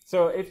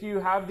 So if you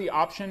have the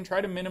option,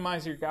 try to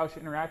minimize your Gauss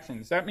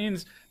interactions. That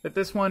means that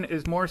this one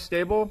is more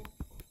stable,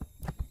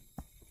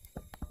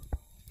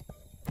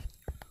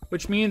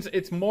 which means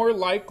it's more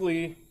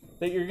likely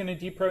that you're going to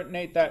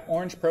deprotonate that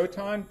orange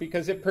proton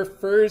because it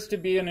prefers to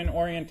be in an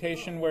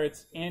orientation where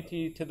it's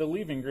anti to the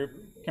leaving group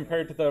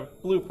compared to the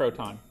blue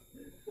proton.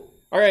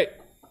 All right,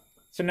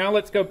 so now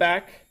let's go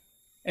back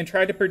and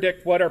try to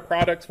predict what our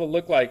products will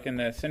look like in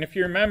this. And if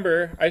you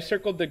remember, I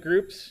circled the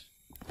groups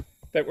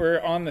that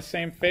were on the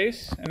same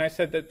face, and I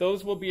said that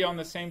those will be on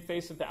the same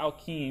face of the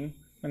alkene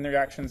when the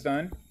reaction's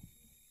done.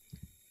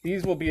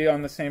 These will be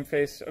on the same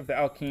face of the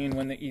alkene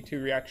when the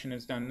E2 reaction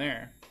is done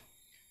there.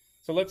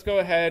 So let's go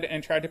ahead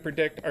and try to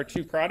predict our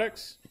two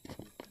products.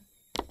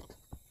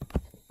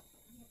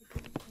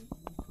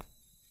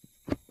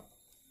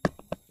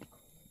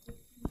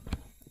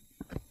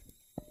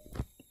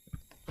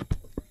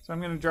 So I'm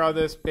going to draw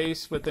this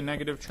base with the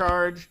negative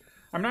charge.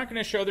 I'm not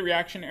going to show the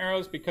reaction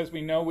arrows because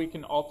we know we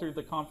can alter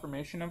the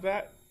conformation of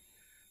that.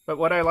 But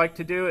what I like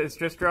to do is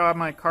just draw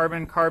my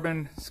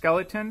carbon-carbon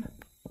skeleton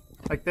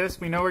like this.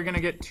 We know we're going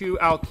to get two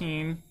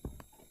alkene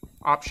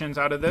options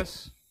out of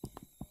this.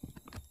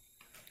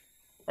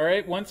 All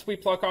right, once we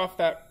pluck off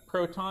that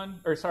proton,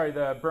 or sorry,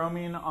 the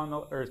bromine on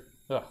the,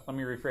 let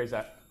me rephrase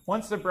that.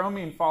 Once the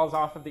bromine falls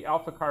off of the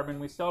alpha carbon,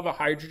 we still have a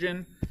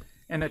hydrogen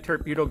and a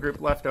tert-butyl group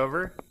left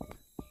over.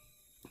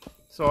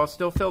 So I'll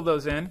still fill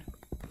those in.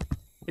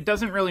 It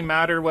doesn't really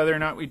matter whether or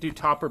not we do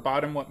top or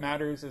bottom. What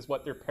matters is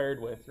what they're paired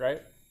with,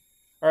 right?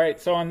 All right,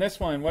 so on this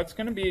one, what's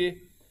going to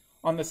be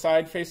on the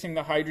side facing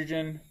the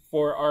hydrogen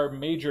for our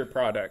major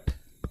product?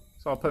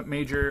 So I'll put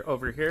major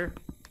over here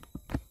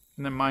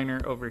and then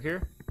minor over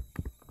here.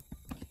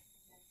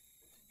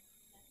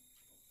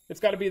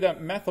 It's got to be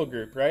that methyl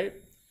group, right?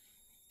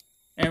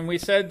 And we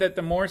said that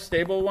the more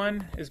stable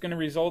one is going to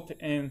result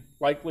in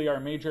likely our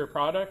major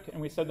product.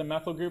 And we said the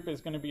methyl group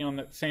is going to be on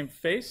the same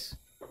face.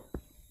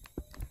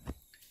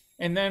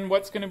 And then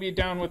what's going to be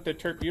down with the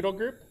tert-butyl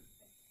group?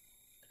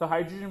 The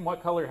hydrogen,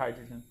 what color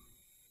hydrogen?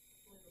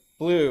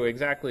 Blue,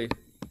 exactly.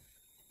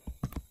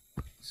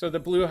 So the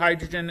blue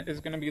hydrogen is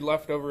going to be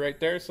left over right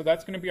there. So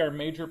that's going to be our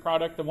major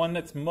product, the one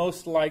that's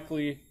most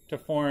likely to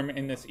form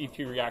in this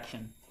E2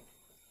 reaction.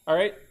 All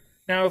right,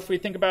 now if we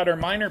think about our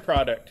minor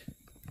product,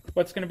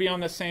 what's going to be on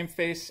the same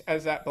face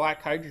as that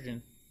black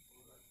hydrogen?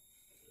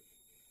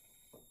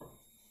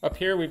 Up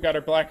here, we've got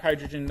our black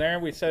hydrogen there.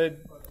 We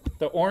said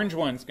the orange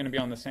one's going to be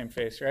on the same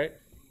face, right?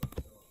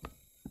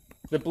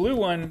 The blue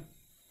one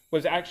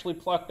was actually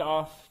plucked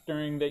off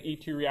during the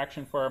E2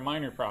 reaction for our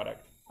minor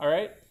product, all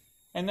right?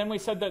 And then we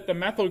said that the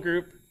methyl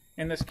group,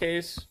 in this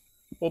case,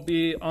 will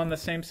be on the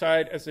same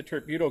side as the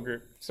tert-butyl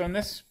group. So in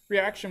this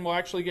reaction, we'll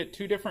actually get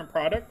two different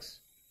products.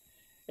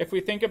 If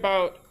we think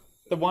about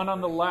the one on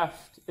the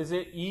left, is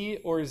it E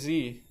or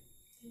Z?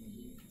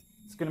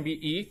 It's going to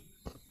be E.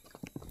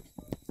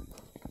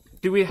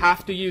 Do we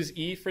have to use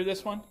E for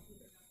this one?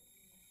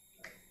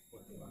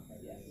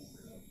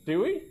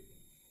 Do we?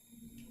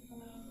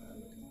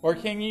 Or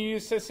can you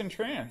use cis and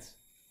trans?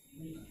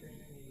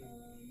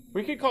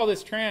 We could call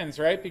this trans,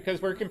 right?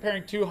 Because we're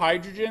comparing two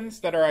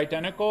hydrogens that are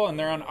identical and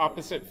they're on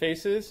opposite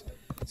faces.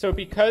 So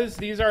because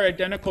these are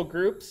identical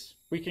groups,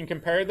 we can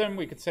compare them.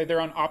 We could say they're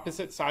on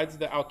opposite sides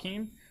of the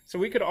alkene. So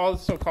we could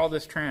also call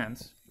this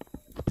trans.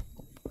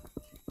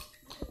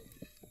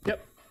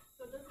 Yep.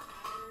 So it doesn't matter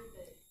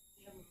that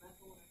you have a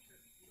methyl and a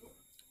tert-butyl?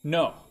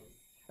 No.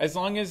 As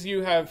long as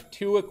you have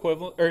two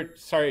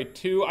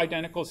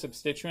identical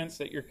substituents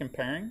that you're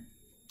comparing,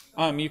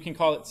 you can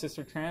call it cis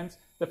or trans.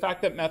 The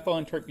fact that methyl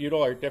and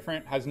tert-butyl are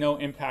different has no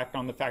impact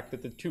on the fact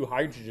that the two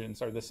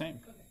hydrogens are the same.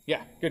 Okay.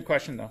 Yeah, good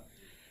question though.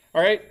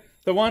 All right,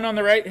 the one on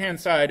the right-hand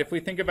side, if we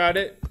think about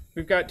it,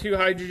 we've got two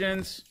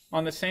hydrogens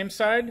on the same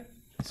side.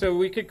 So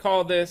we could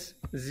call this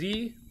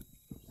Z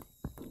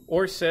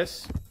or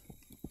cis.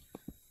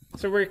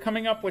 So we're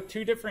coming up with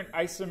two different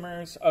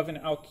isomers of an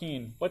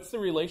alkene. What's the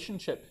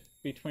relationship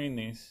between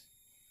these?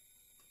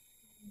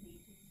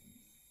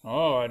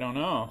 Oh, I don't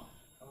know.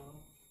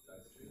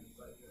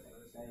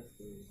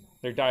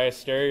 They're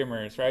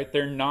diastereomers, right?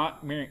 They're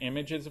not mirror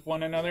images of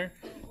one another.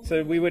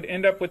 So we would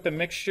end up with a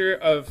mixture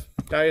of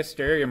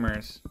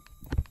diastereomers.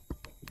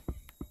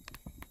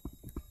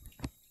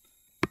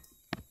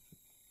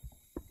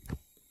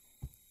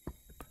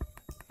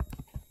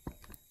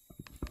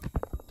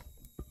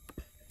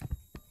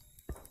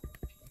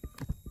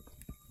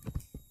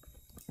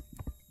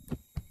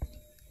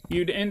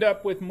 You'd end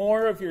up with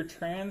more of your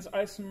trans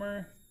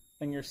isomer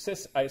than your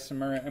cis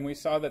isomer, and we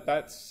saw that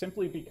that's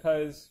simply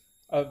because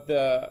of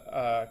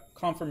the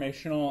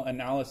conformational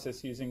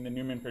analysis using the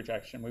Newman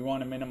projection. We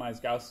want to minimize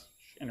Gauss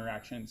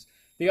interactions.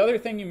 The other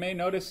thing you may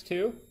notice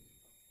too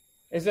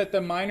is that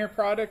the minor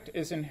product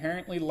is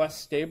inherently less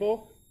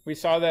stable. We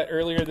saw that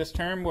earlier this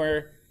term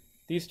where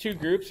these two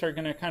groups are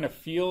going to kind of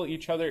feel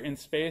each other in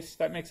space.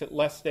 That makes it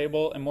less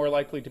stable and more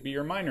likely to be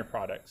your minor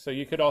product. So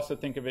you could also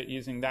think of it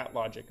using that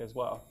logic as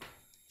well.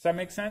 Does that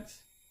make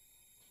sense?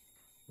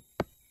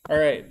 All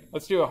right,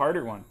 let's do a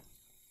harder one.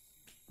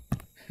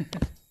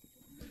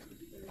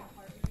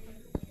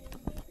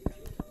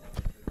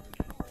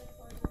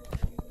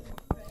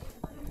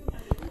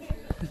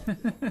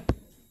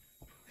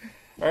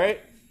 All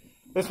right,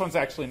 this one's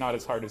actually not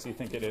as hard as you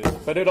think it is,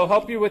 but it'll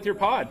help you with your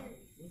pod.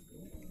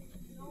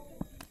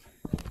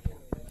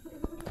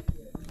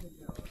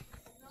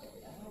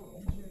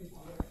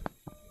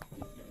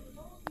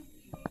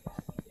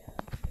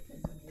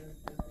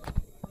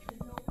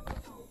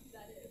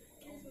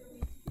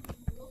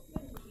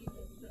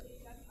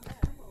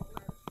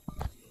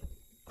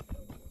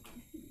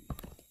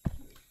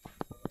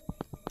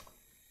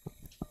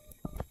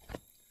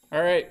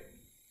 All right,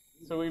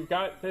 so we've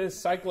got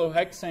this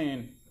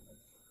cyclohexane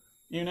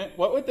unit.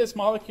 What would this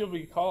molecule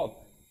be called?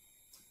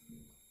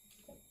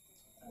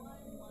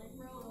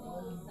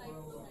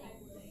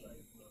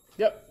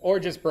 Yep, or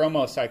just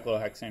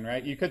bromocyclohexane,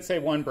 right? You could say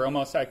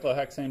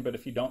 1-bromocyclohexane, but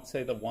if you don't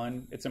say the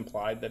 1, it's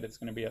implied that it's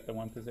going to be at the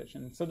 1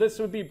 position. So this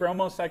would be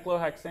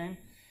bromocyclohexane.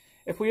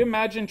 If we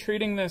imagine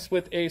treating this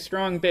with a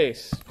strong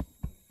base,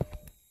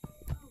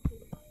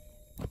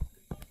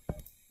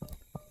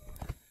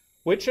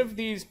 which of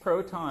these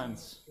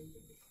protons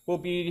will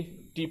be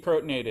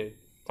deprotonated?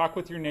 Talk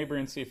with your neighbor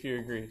and see if you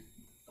agree.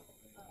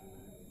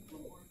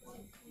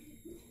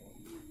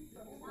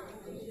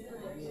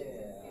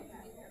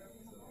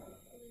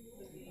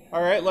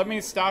 All right, let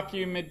me stop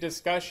you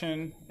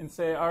mid-discussion and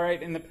say, all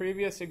right, in the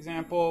previous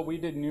example, we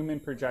did Newman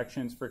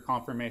projections for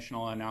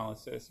conformational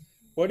analysis.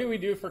 What do we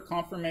do for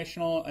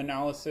conformational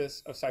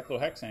analysis of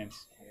cyclohexanes?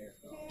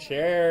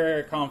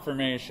 Chair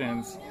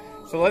conformations.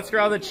 So let's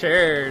draw the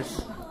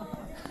chairs.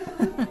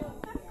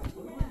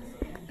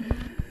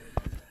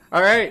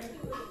 All right,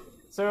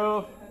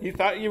 so you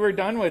thought you were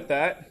done with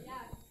that.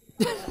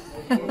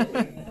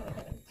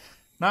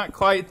 Not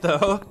quite,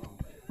 though.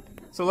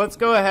 So let's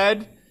go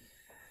ahead,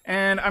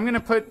 and I'm going to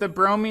put the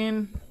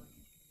bromine,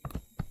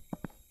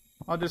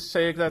 I'll just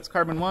say that's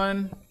carbon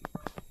 1.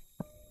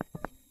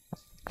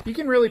 You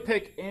can really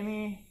pick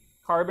any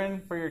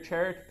carbon for your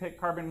chair to pick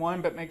carbon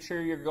 1, but make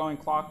sure you're going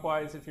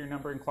clockwise if you're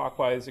numbering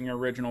clockwise in your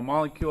original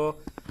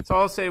molecule. So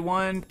I'll say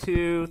 1,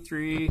 2,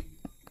 3,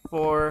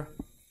 4,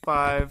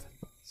 5,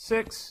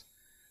 6.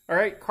 All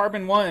right,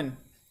 carbon 1.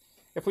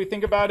 If we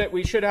think about it,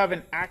 we should have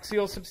an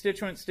axial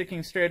substituent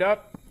sticking straight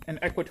up, an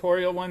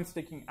equatorial one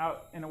sticking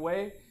out and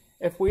away.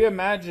 If we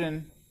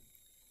imagine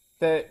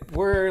that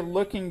we're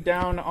looking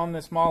down on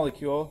this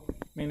molecule,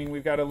 meaning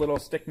we've got a little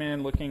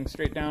stickman looking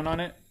straight down on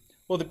it,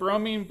 will the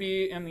bromine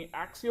be in the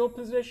axial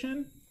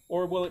position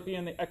or will it be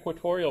in the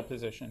equatorial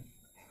position?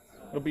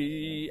 It'll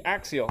be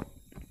axial.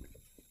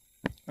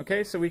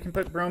 Okay, so we can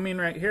put bromine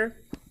right here.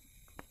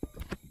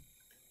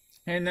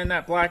 And then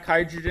that black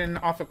hydrogen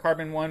off of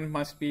carbon 1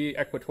 must be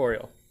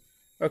equatorial.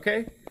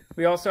 Okay,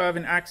 we also have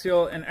an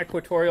axial and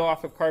equatorial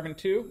off of carbon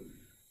 2.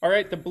 All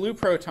right, the blue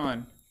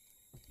proton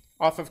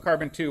off of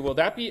carbon 2, will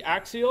that be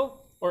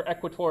axial or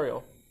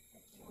equatorial?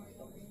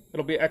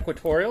 It'll be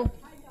equatorial.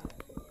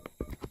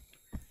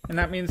 And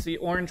that means the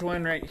orange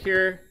one right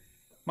here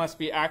must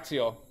be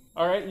axial.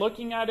 All right,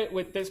 looking at it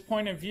with this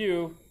point of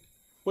view,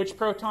 which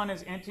proton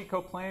is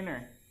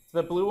anticoplanar?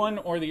 The blue one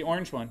or the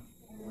orange one?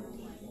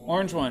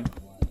 Orange one.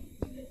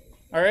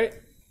 All right,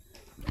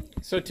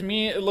 so to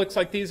me it looks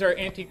like these are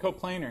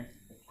anticoplanar.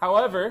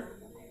 However,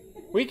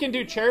 we can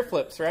do chair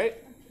flips, right?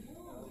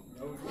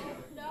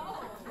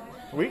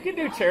 We can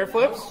do chair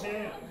flips.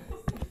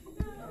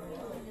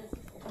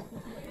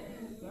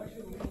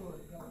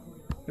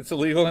 It's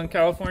illegal in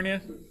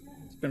California.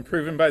 It's been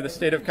proven by the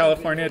state of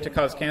California to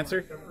cause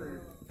cancer.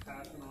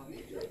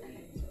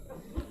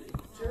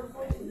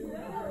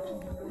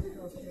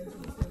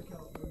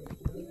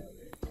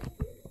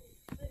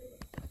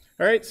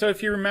 All right, so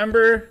if you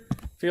remember,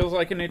 feels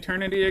like an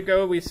eternity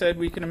ago, we said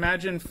we can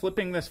imagine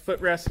flipping this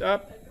footrest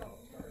up,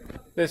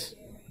 this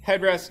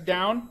headrest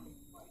down.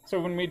 So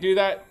when we do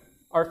that,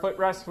 our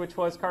footrest, which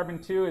was carbon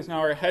 2, is now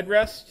our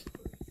headrest.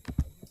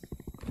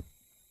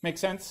 Make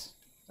sense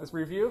as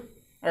review?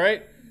 All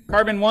right,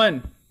 carbon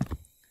 1.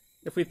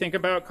 If we think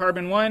about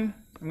carbon 1,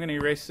 I'm going to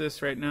erase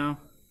this right now,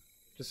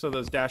 just so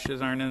those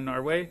dashes aren't in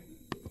our way.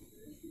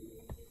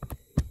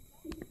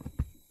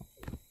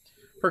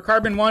 For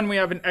carbon 1, we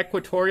have an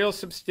equatorial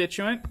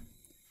substituent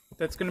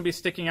that's going to be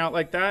sticking out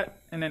like that,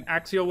 and an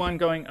axial one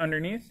going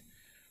underneath.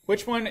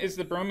 Which one is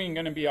the bromine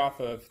going to be off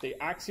of?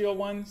 The axial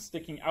one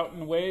sticking out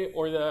and away,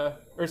 or the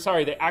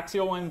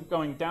axial one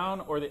going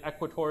down, or the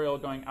equatorial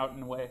going out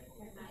and away?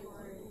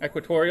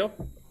 Equatorial.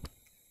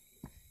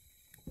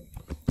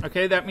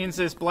 Okay, that means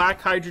this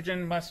black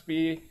hydrogen must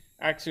be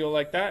axial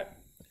like that.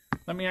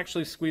 Let me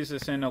actually squeeze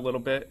this in a little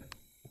bit.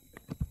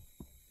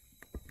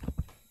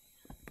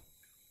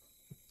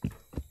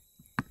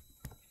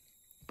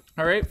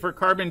 All right, for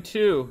carbon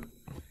 2,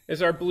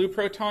 is our blue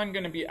proton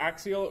going to be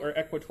axial or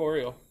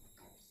equatorial?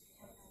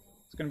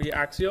 It's going to be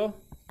axial.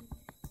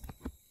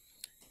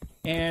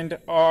 And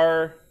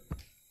our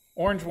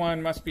orange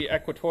one must be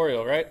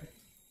equatorial, right?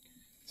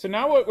 So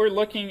now what we're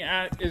looking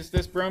at is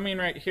this bromine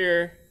right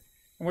here,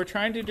 and we're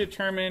trying to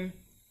determine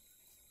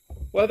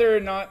whether or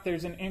not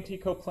there's an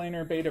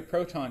anticoplanar beta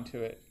proton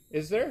to it.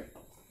 Is there?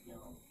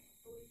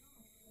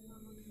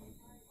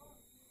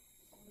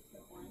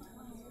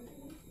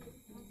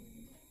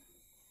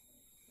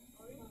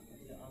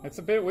 That's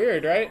a bit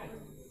weird, right?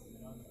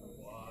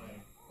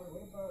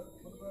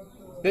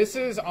 This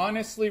is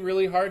honestly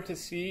really hard to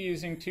see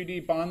using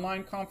 2D bond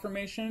line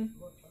conformation,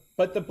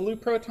 but the blue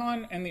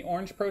proton and the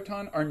orange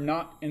proton are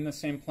not in the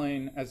same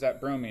plane as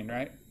that bromine,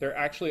 right? They're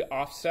actually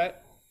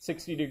offset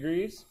 60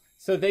 degrees,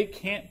 so they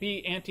can't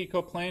be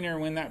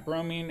anticoplanar when that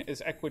bromine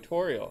is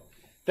equatorial.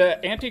 The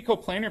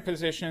anticoplanar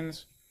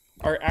positions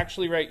are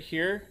actually right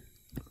here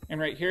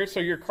and right here, so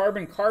your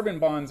carbon-carbon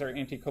bonds are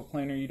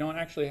anticoplanar. You don't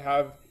actually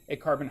have a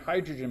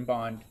carbon-hydrogen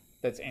bond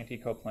that's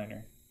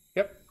anticoplanar.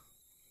 Yep?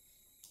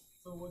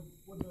 So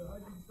would the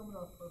hydrogens coming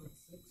off carbon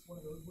 6, one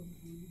of those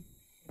wouldn't be?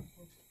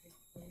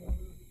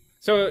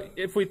 So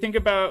if we think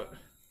about,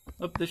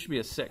 oh, this should be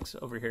a 6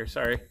 over here,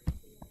 sorry.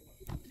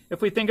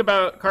 If we think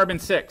about carbon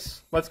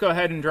 6, let's go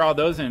ahead and draw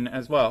those in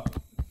as well.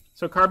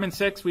 So carbon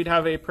 6, we'd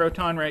have a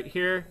proton right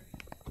here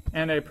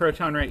and a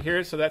proton right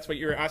here, so that's what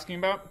you were asking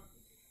about.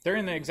 They're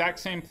in the exact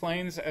same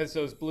planes as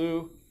those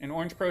blue and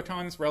orange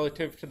protons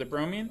relative to the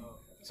bromine.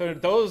 So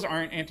those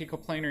aren't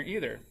anticoplanar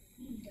either.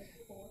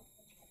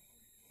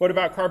 What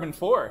about carbon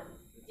 4?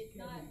 It's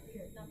not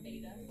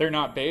beta. They're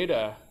not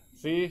beta.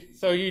 See?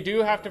 So you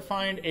do have to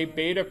find a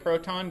beta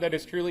proton that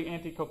is truly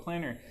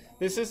anticoplanar.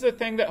 This is the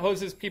thing that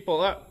hoses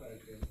people up,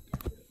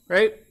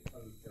 right?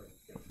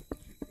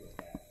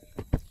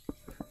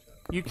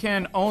 You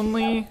can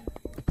only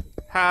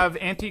have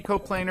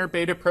anticoplanar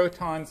beta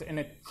protons in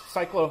a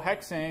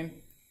cyclohexane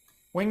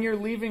when your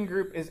leaving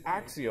group is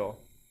axial.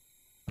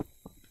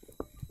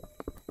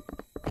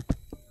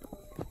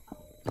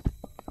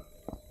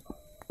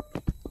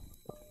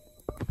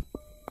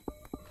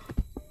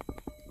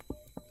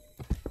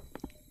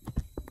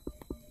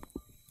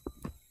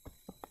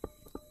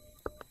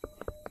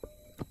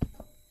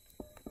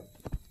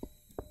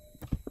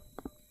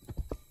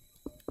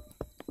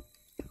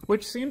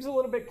 Which seems a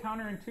little bit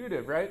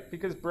counterintuitive, right?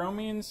 Because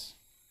bromine's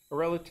a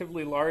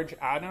relatively large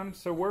atom,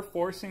 so we're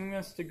forcing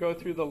this to go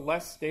through the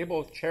less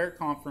stable chair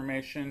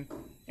conformation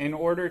in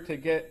order to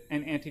get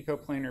an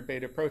anticoplanar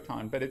beta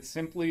proton. But it's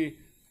simply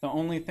the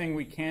only thing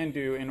we can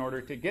do in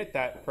order to get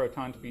that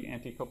proton to be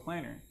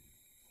anticoplanar.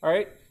 All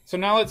right, so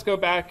now let's go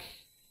back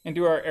and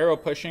do our arrow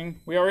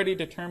pushing. We already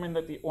determined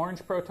that the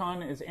orange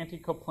proton is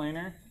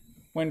anticoplanar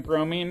when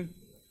bromine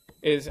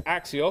is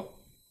axial.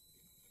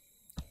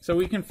 So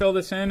we can fill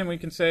this in and we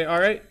can say, all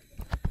right,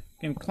 we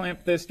can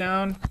clamp this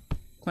down,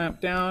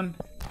 clamp down,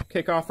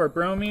 kick off our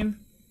bromine.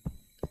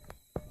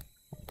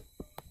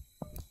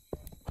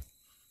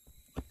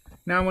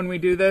 Now when we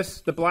do this,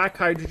 the black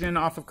hydrogen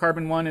off of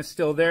carbon 1 is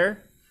still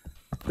there.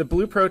 The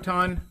blue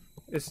proton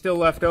is still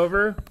left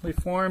over. We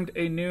formed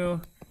a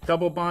new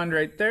double bond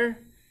right there.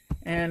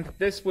 And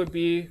this would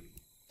be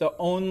the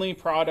only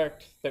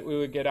product that we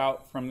would get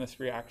out from this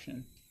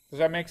reaction. Does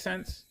that make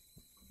sense?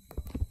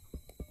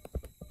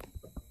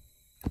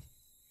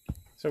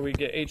 So we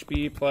get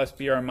HB plus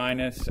Br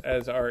minus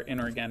as our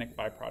inorganic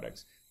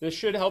byproducts. This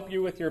should help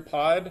you with your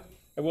pod.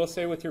 I will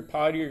say with your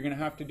pod, you're going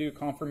to have to do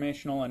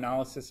conformational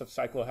analysis of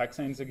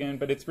cyclohexanes again,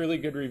 but it's really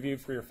good review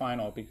for your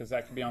final because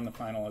that could be on the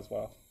final as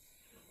well.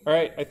 All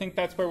right, I think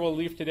that's where we'll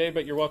leave today,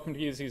 but you're welcome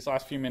to use these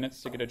last few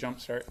minutes to get a jump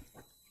start.